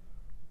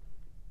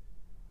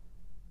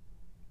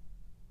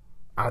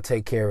 I'll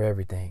take care of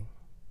everything.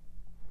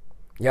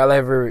 Y'all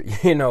ever,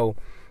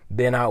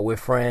 been out with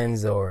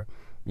friends, or,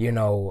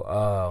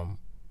 either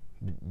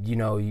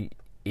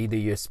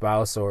your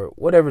spouse or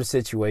whatever the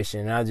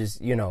situation. And I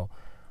just, either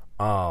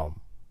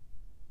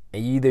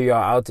y'all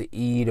out to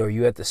eat, or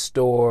you at the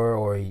store,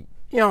 or you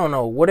don't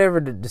know, whatever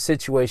the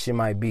situation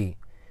might be.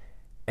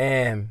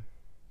 And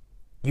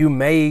you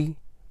may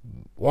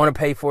want to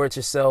pay for it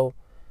yourself.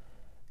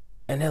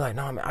 And they're like,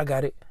 no, man, I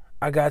got it.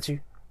 I got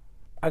you.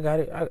 I got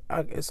it.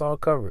 It's all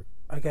covered.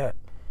 That's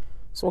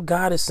what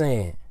God is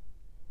saying.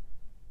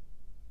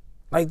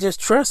 Like, just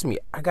trust me.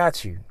 I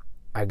got you.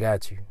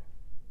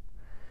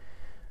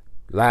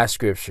 Last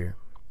scripture,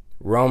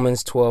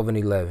 Romans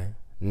 12:11.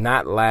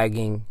 Not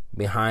lagging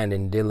behind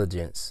in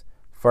diligence,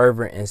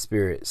 fervent in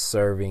spirit,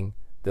 serving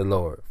the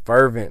Lord.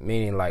 Fervent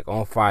meaning like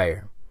on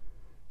fire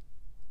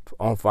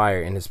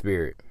in the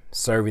spirit,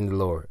 serving the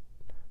Lord.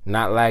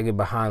 Not lagging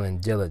behind in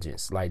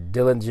diligence. Like,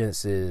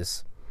 diligence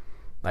is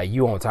like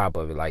you on top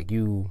of it. Like,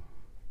 you,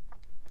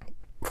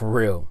 for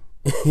real,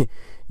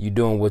 you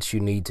doing what you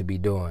need to be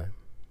doing.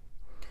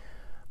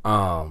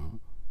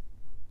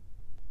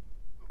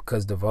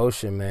 Because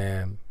devotion,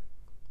 man,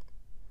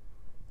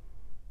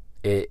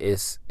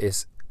 it's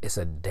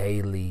a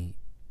daily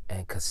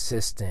and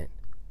consistent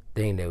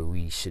thing that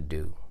we should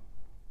do.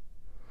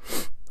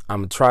 I'm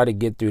gonna try to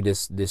get through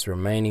this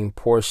remaining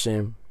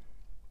portion.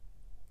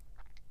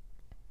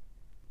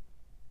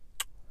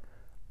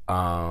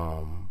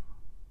 All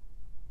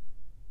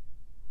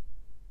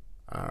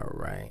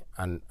right.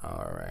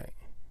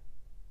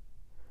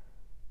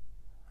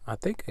 I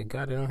think I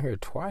got it on here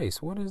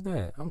twice. What is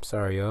that? I'm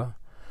sorry, y'all.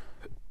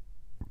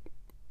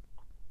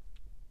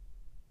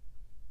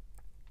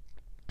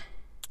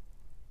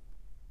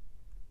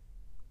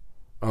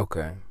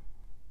 Okay.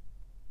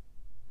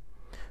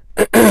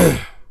 I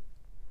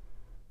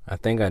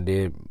think I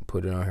did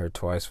put it on here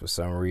twice for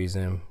some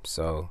reason.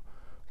 So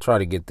try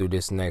to get through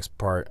this next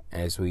part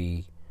as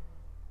we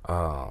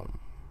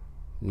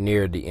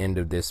near the end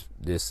of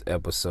this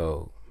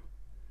episode.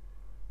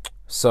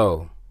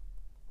 So,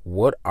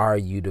 what are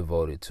you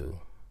devoted to?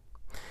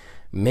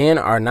 Men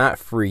are not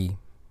free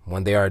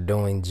when they are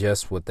doing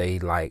just what they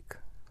like.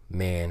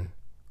 Men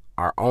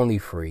are only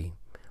free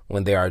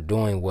when they are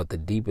doing what the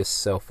deepest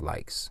self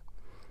likes.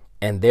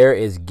 And there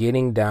is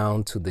getting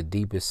down to the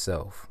deepest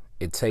self.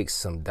 It takes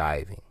some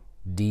diving.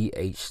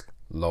 D.H.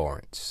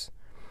 Lawrence.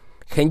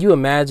 Can you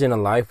imagine a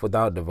life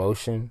without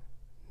devotion?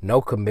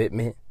 No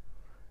commitment,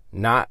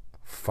 no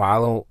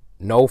follow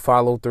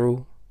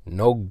through,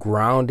 no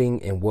grounding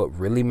in what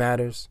really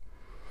matters?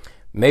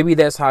 Maybe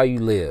that's how you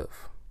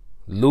live,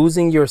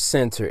 losing your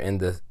center in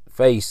the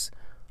face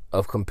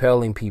of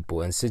compelling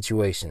people and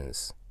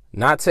situations,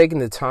 not taking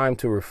the time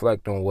to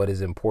reflect on what is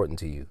important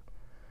to you,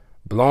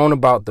 blown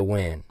about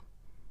by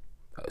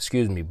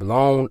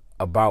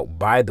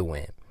the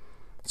wind.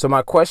 So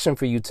my question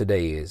for you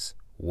today is,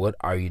 what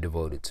are you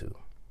devoted to?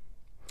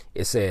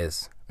 It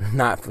says,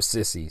 not for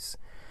sissies.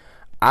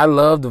 I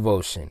love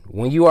devotion.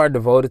 When you are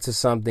devoted to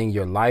something,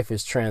 your life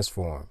is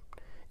transformed.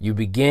 You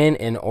begin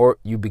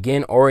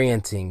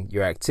orienting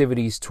your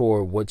activities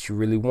toward what you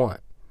really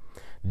want.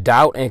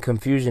 Doubt and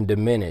confusion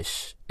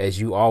diminish as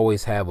you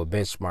always have a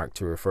benchmark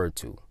to refer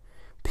to.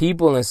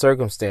 People and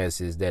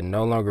circumstances that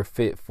no longer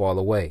fit fall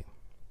away.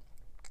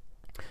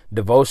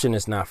 Devotion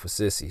is not for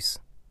sissies.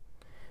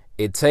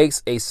 It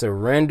takes a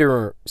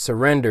surrender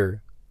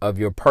of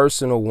your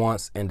personal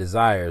wants and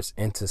desires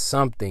into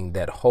something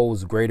that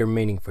holds greater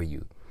meaning for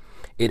you.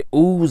 It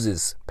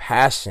oozes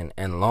passion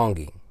and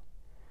longing.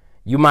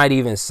 You might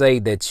even say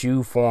that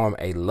you form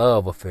a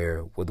love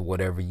affair with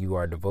whatever you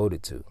are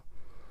devoted to.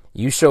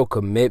 You show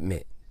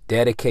commitment,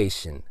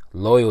 dedication,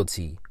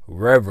 loyalty,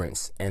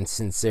 reverence, and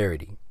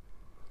sincerity.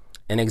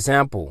 An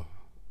example,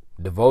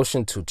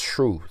 devotion to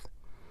truth.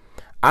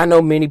 I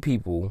know many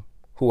people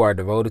who are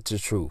devoted to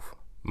truth,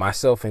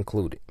 myself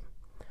included.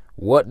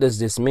 What does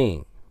this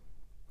mean?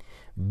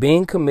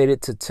 Being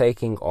committed to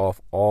taking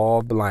off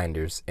all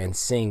blinders and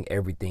seeing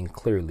everything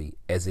clearly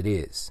as it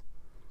is.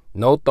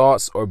 No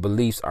thoughts or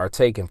beliefs are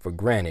taken for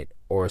granted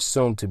or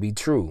assumed to be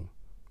true.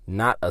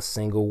 Not a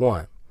single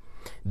one.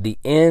 The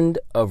end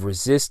of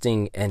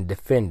resisting and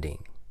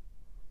defending.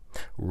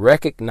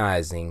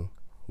 Recognizing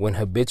when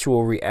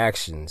habitual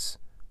reactions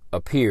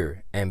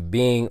appear and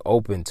being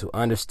open to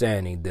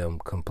understanding them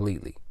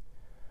completely.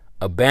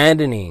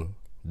 Abandoning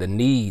the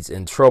needs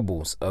and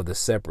troubles of the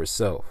separate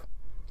self.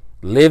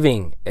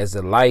 Living as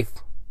a life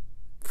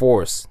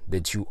force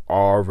that you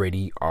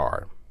already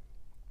are.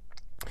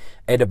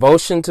 A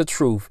devotion to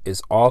truth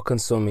is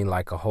all-consuming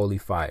like a holy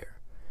fire.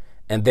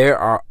 And there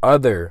are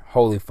other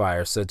holy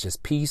fires such as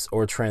peace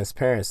or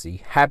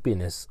transparency,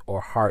 happiness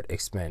or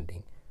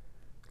heart-expanding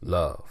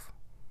love.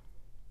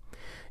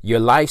 Your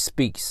life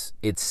speaks,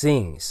 it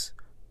sings.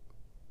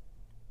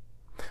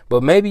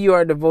 But maybe you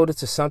are devoted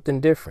to something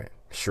different.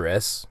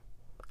 Stress,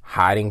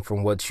 hiding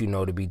from what you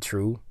know to be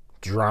true,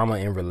 drama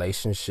in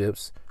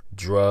relationships,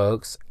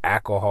 drugs,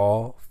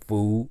 alcohol,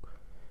 food,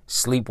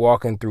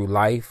 sleepwalking through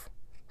life,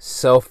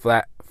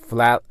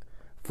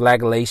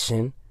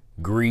 self-flagellation,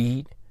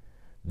 greed,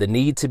 the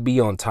need to be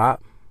on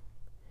top.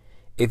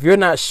 If you're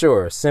not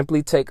sure,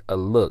 simply take a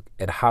look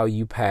at how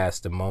you pass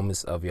the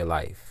moments of your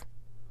life.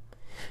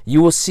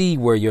 You will see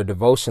where your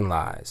devotion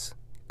lies.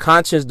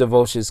 Conscious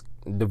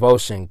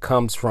devotion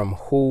comes from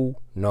who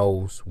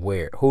knows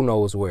where.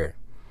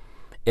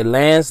 It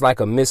lands like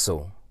a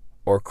missile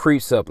or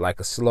creeps up like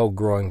a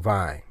slow-growing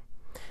vine.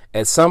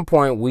 At some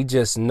point, we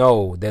just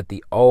know that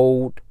the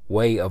old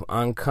way of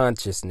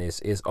unconsciousness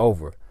is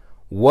over.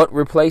 What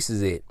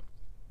replaces it?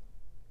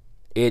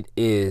 It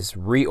is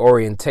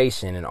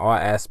reorientation in all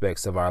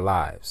aspects of our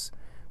lives.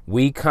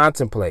 We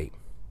contemplate,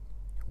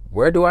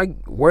 where do I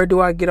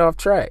get off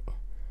track?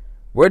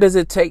 What does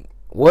it take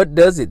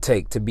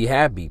to be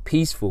happy,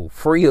 peaceful,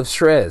 free of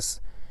stress?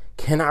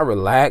 Can I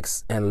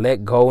relax and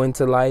let go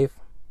into life?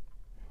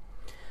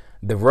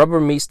 The rubber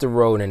meets the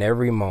road in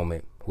every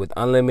moment with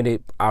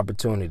unlimited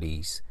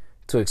opportunities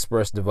to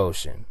express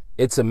devotion.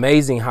 It's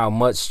amazing how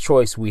much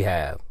choice we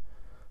have.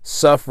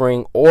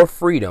 Suffering or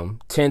freedom,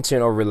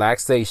 tension or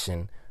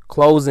relaxation,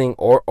 closing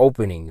or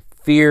opening,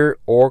 fear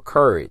or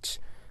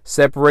courage,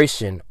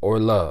 separation or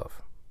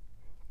love.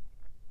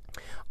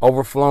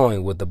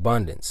 Overflowing with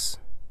abundance.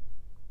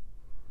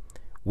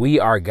 We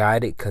are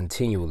guided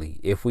continually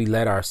if we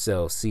let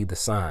ourselves see the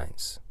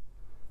signs.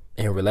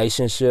 In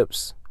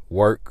relationships,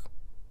 work,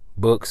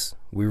 books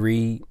we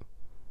read,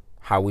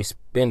 how we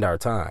spend our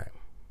time.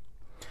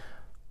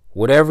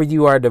 Whatever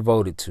you are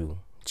devoted to,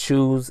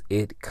 choose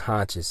it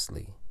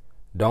consciously.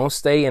 Don't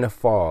stay in a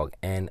fog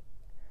and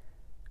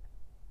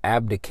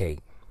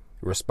abdicate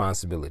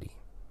responsibility.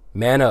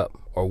 Man up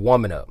or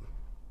woman up.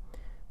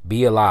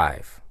 Be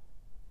alive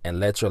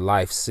and let your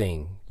life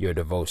sing your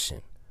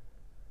devotion.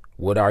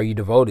 What are you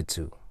devoted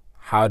to?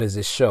 How does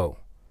it show?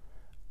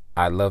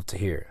 I'd love to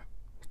hear.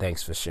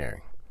 Thanks for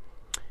sharing.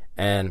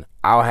 And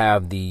I'll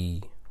have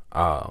the,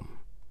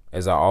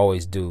 as I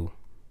always do,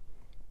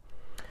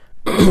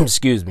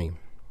 excuse me,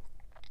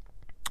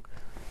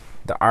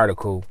 the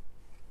article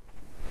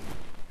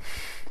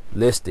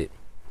listed.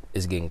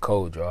 Is getting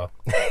cold, y'all.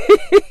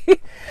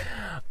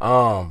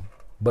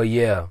 But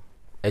yeah,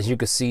 as you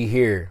can see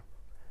here,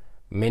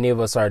 many of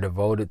us are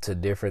devoted to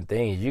different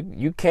things.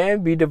 You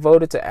can be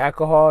devoted to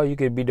alcohol. You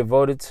could be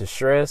devoted to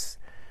stress.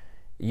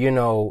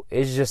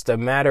 It's just a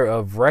matter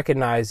of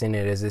recognizing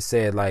it, as it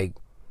said, like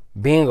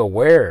being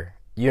aware,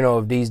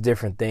 of these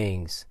different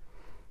things.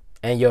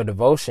 And your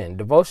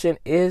devotion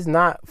is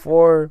not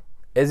for,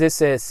 as it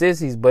said,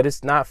 sissies, but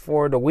it's not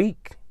for the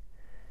weak.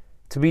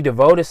 To be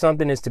devoted to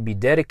something is to be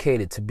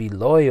dedicated, to be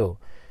loyal.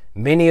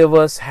 Many of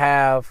us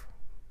have,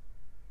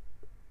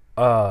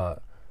 for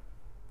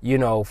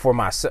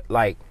my,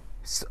 like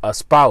a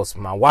spouse,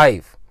 my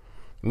wife,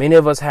 many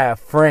of us have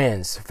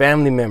friends,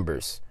 family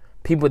members,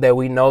 people that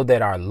we know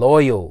that are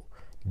loyal,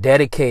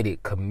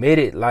 dedicated,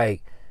 committed,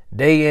 like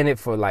they in it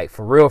for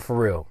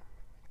real.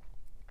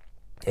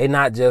 They're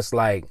not just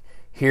like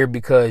here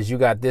because you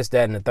got this,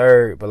 that, and the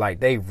third, but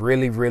like they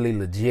really, really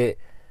legit.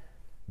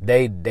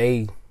 They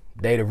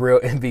the real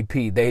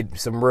MVP. They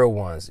some real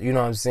ones. You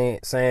know what I'm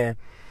saying?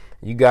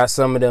 You got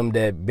some of them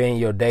that been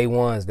your day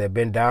ones, that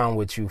been down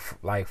with you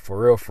like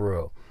for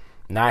real.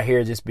 Not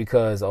here just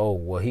because, oh,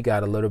 well, he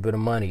got a little bit of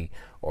money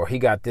or he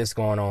got this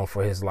going on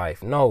for his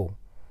life. No.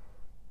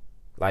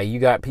 Like you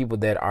got people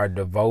that are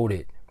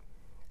devoted,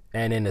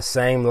 and in the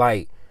same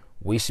light,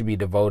 we should be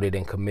devoted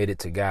and committed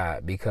to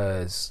God,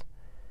 because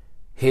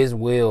his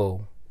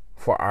will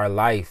for our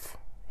life,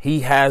 he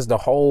has the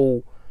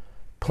whole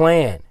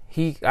plan.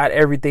 He got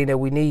everything that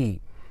we need.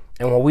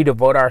 And when we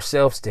devote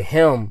ourselves to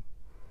him,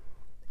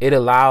 it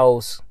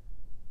allows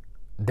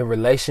the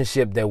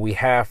relationship that we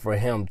have for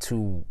him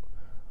to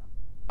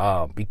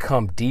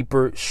become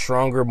deeper,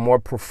 stronger, more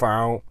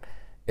profound.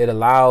 It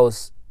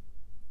allows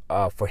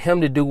for him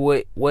to do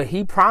what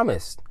he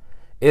promised.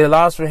 It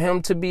allows for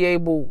him to be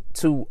able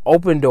to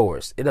open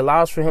doors. It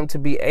allows for him to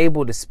be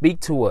able to speak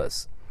to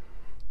us.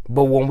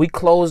 But when we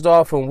closed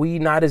off and we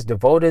not as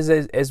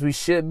devoted as we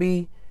should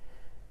be,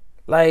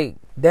 like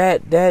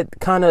that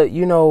kind of,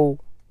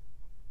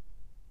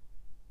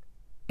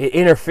 it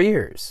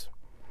interferes,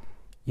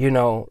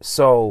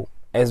 So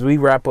as we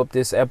wrap up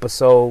this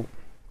episode,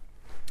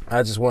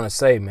 I just want to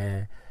say,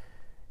 man,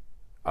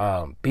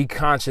 be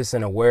conscious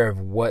and aware of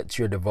what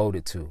you're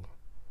devoted to.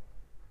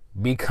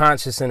 Be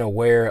conscious and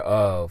aware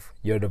of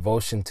your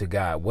devotion to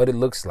God, what it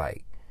looks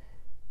like.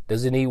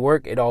 Does it need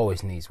work? It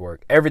always needs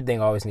work.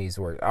 Everything always needs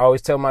work. I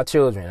always tell my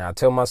children, I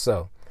tell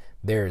myself,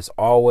 there's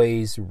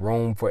always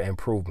room for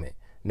improvement,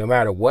 no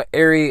matter what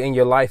area in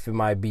your life it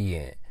might be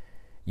in.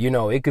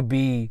 It could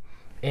be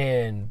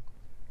in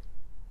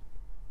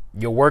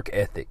your work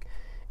ethic.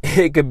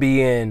 It could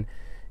be in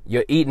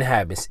your eating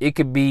habits. It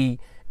could be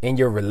in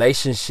your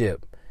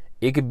relationship.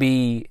 It could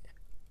be,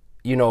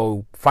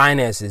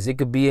 finances. It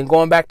could be in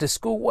going back to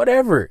school,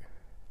 whatever.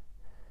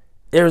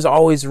 There's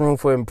always room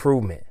for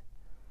improvement.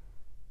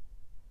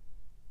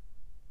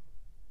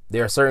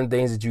 There are certain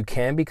things that you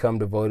can become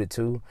devoted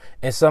to,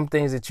 and some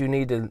things that you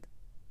need to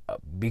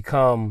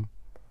become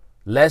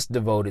less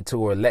devoted to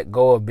or let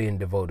go of being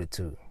devoted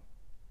to,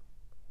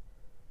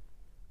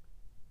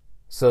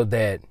 so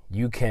that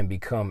you can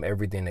become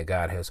everything that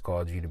God has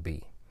called you to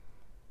be.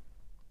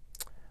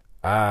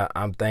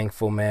 I'm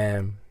thankful,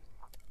 man.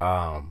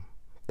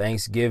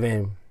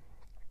 Thanksgiving,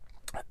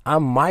 I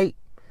might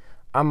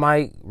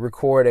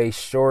record a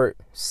short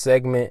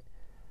segment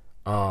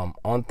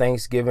on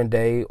Thanksgiving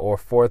Day or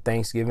for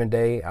Thanksgiving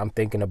Day. I'm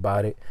thinking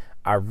about it.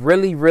 I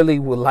really, really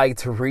would like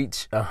to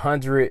reach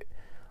 100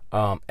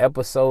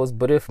 episodes,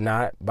 but if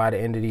not, by the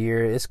end of the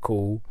year, it's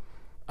cool.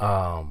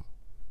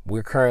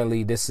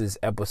 This is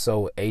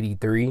episode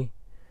 83,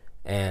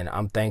 and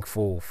I'm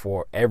thankful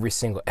for every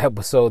single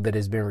episode that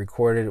has been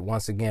recorded.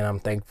 Once again, I'm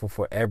thankful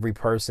for every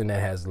person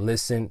that has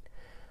listened,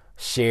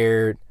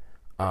 shared,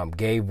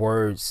 gave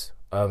words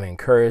of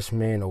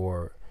encouragement,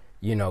 or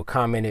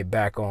commented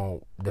back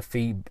on the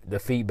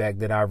feedback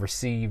that I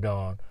received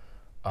on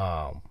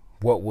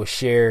what was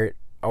shared,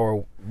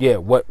 or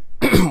what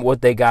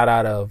what they got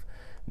out of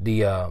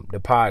the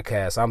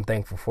podcast. I'm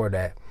thankful for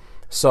that.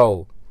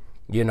 So,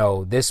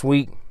 this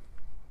week,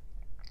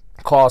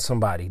 call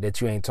somebody that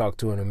you ain't talked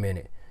to in a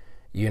minute.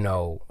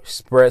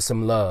 Spread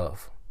some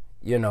love.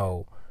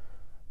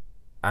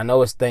 I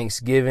know it's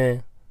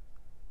Thanksgiving,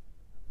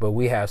 but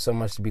we have so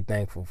much to be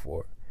thankful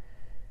for.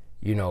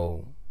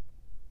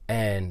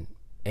 And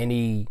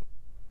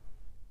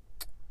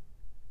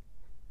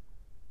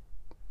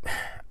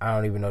I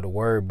don't even know the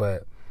word,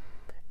 but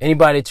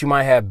anybody that you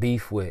might have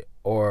beef with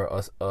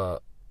or a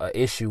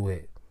issue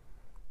with,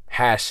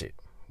 hash it.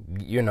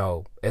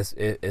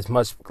 As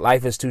much,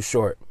 life is too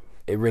short.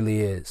 It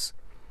really is.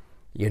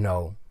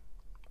 Not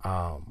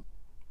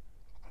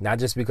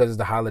just because it's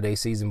the holiday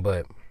season,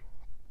 but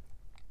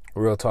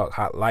real talk,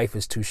 life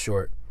is too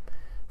short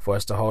for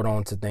us to hold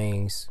on to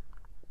things.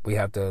 We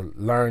have to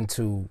learn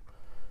to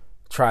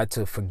try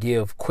to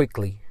forgive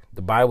quickly.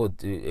 The Bible,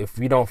 if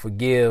we don't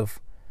forgive,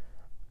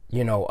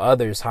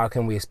 others, how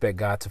can we expect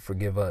God to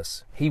forgive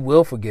us? He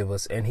will forgive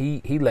us, and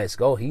he lets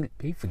go. He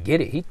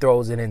forget it. He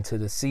throws it into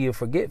the sea of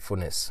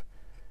forgetfulness.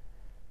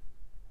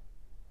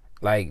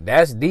 Like,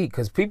 that's deep,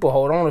 because people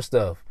hold on to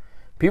stuff.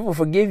 People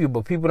forgive you,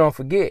 but people don't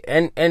forget.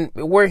 And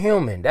we're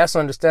human. That's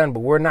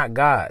understandable. We're not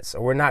gods,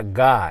 or we're not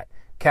God,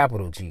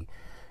 capital G.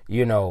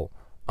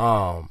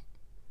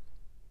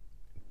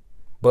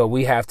 But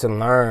we have to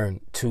learn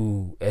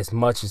to, as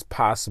much as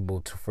possible,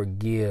 to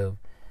forgive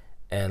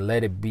and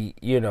let it be,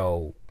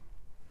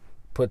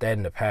 put that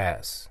in the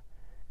past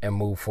and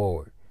move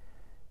forward.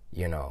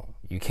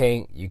 You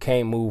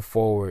can't move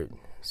forward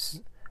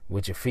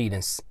with your feet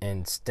in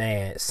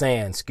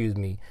sand,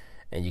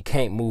 and you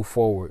can't move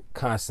forward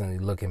constantly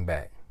looking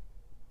back.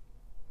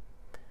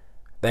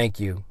 Thank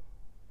you.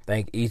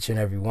 Thank each and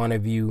every one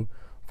of you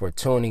for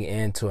tuning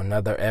in to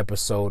another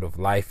episode of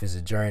Life is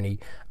a Journey.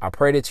 I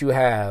pray that you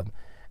have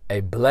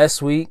a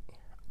blessed week.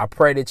 I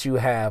pray that you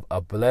have a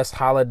blessed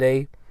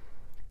holiday.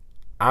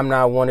 I'm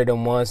not one of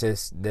them ones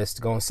that's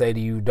going to say to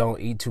you,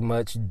 don't eat too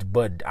much,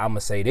 but I'm going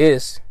to say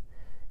this.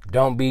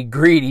 Don't be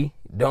greedy.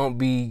 Don't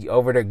be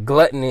over there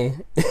gluttony.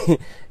 If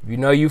you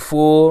know you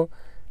full,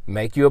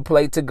 make you a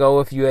plate to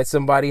go if you at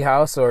somebody's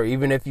house, or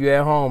even if you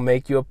at home,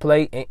 make you a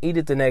plate and eat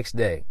it the next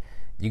day.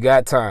 You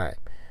got time.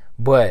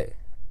 But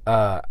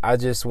I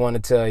just want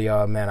to tell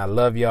y'all, man, I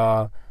love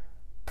y'all.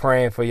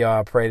 Praying for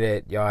y'all. Pray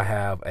that y'all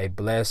have a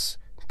blessed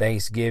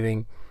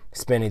Thanksgiving,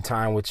 spending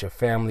time with your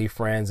family,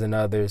 friends, and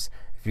others.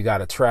 If you got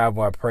to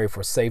travel, I pray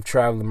for safe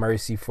travel and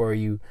mercy for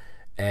you.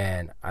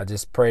 And I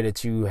just pray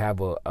that you have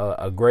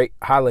a great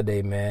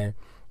holiday, man.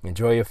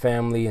 Enjoy your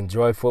family,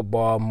 enjoy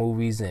football,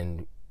 movies,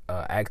 and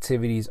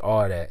activities,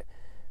 all that.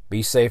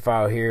 Be safe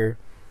out here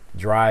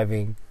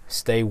driving.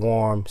 Stay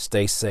warm,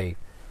 stay safe.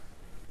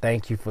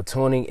 Thank you for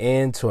tuning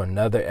in to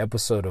another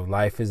episode of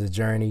Life is a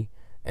Journey.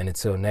 And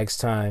until next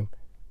time,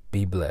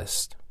 be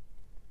blessed.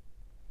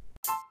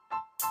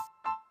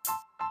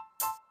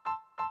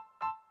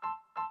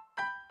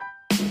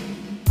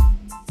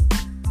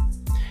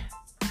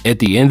 At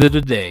the end of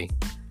the day,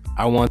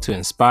 I want to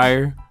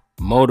inspire,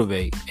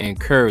 motivate, and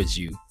encourage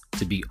you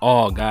to be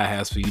all God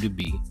has for you to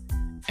be.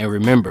 And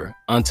remember,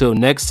 until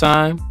next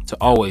time, to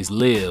always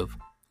live,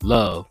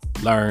 love,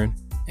 learn,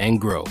 and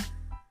grow.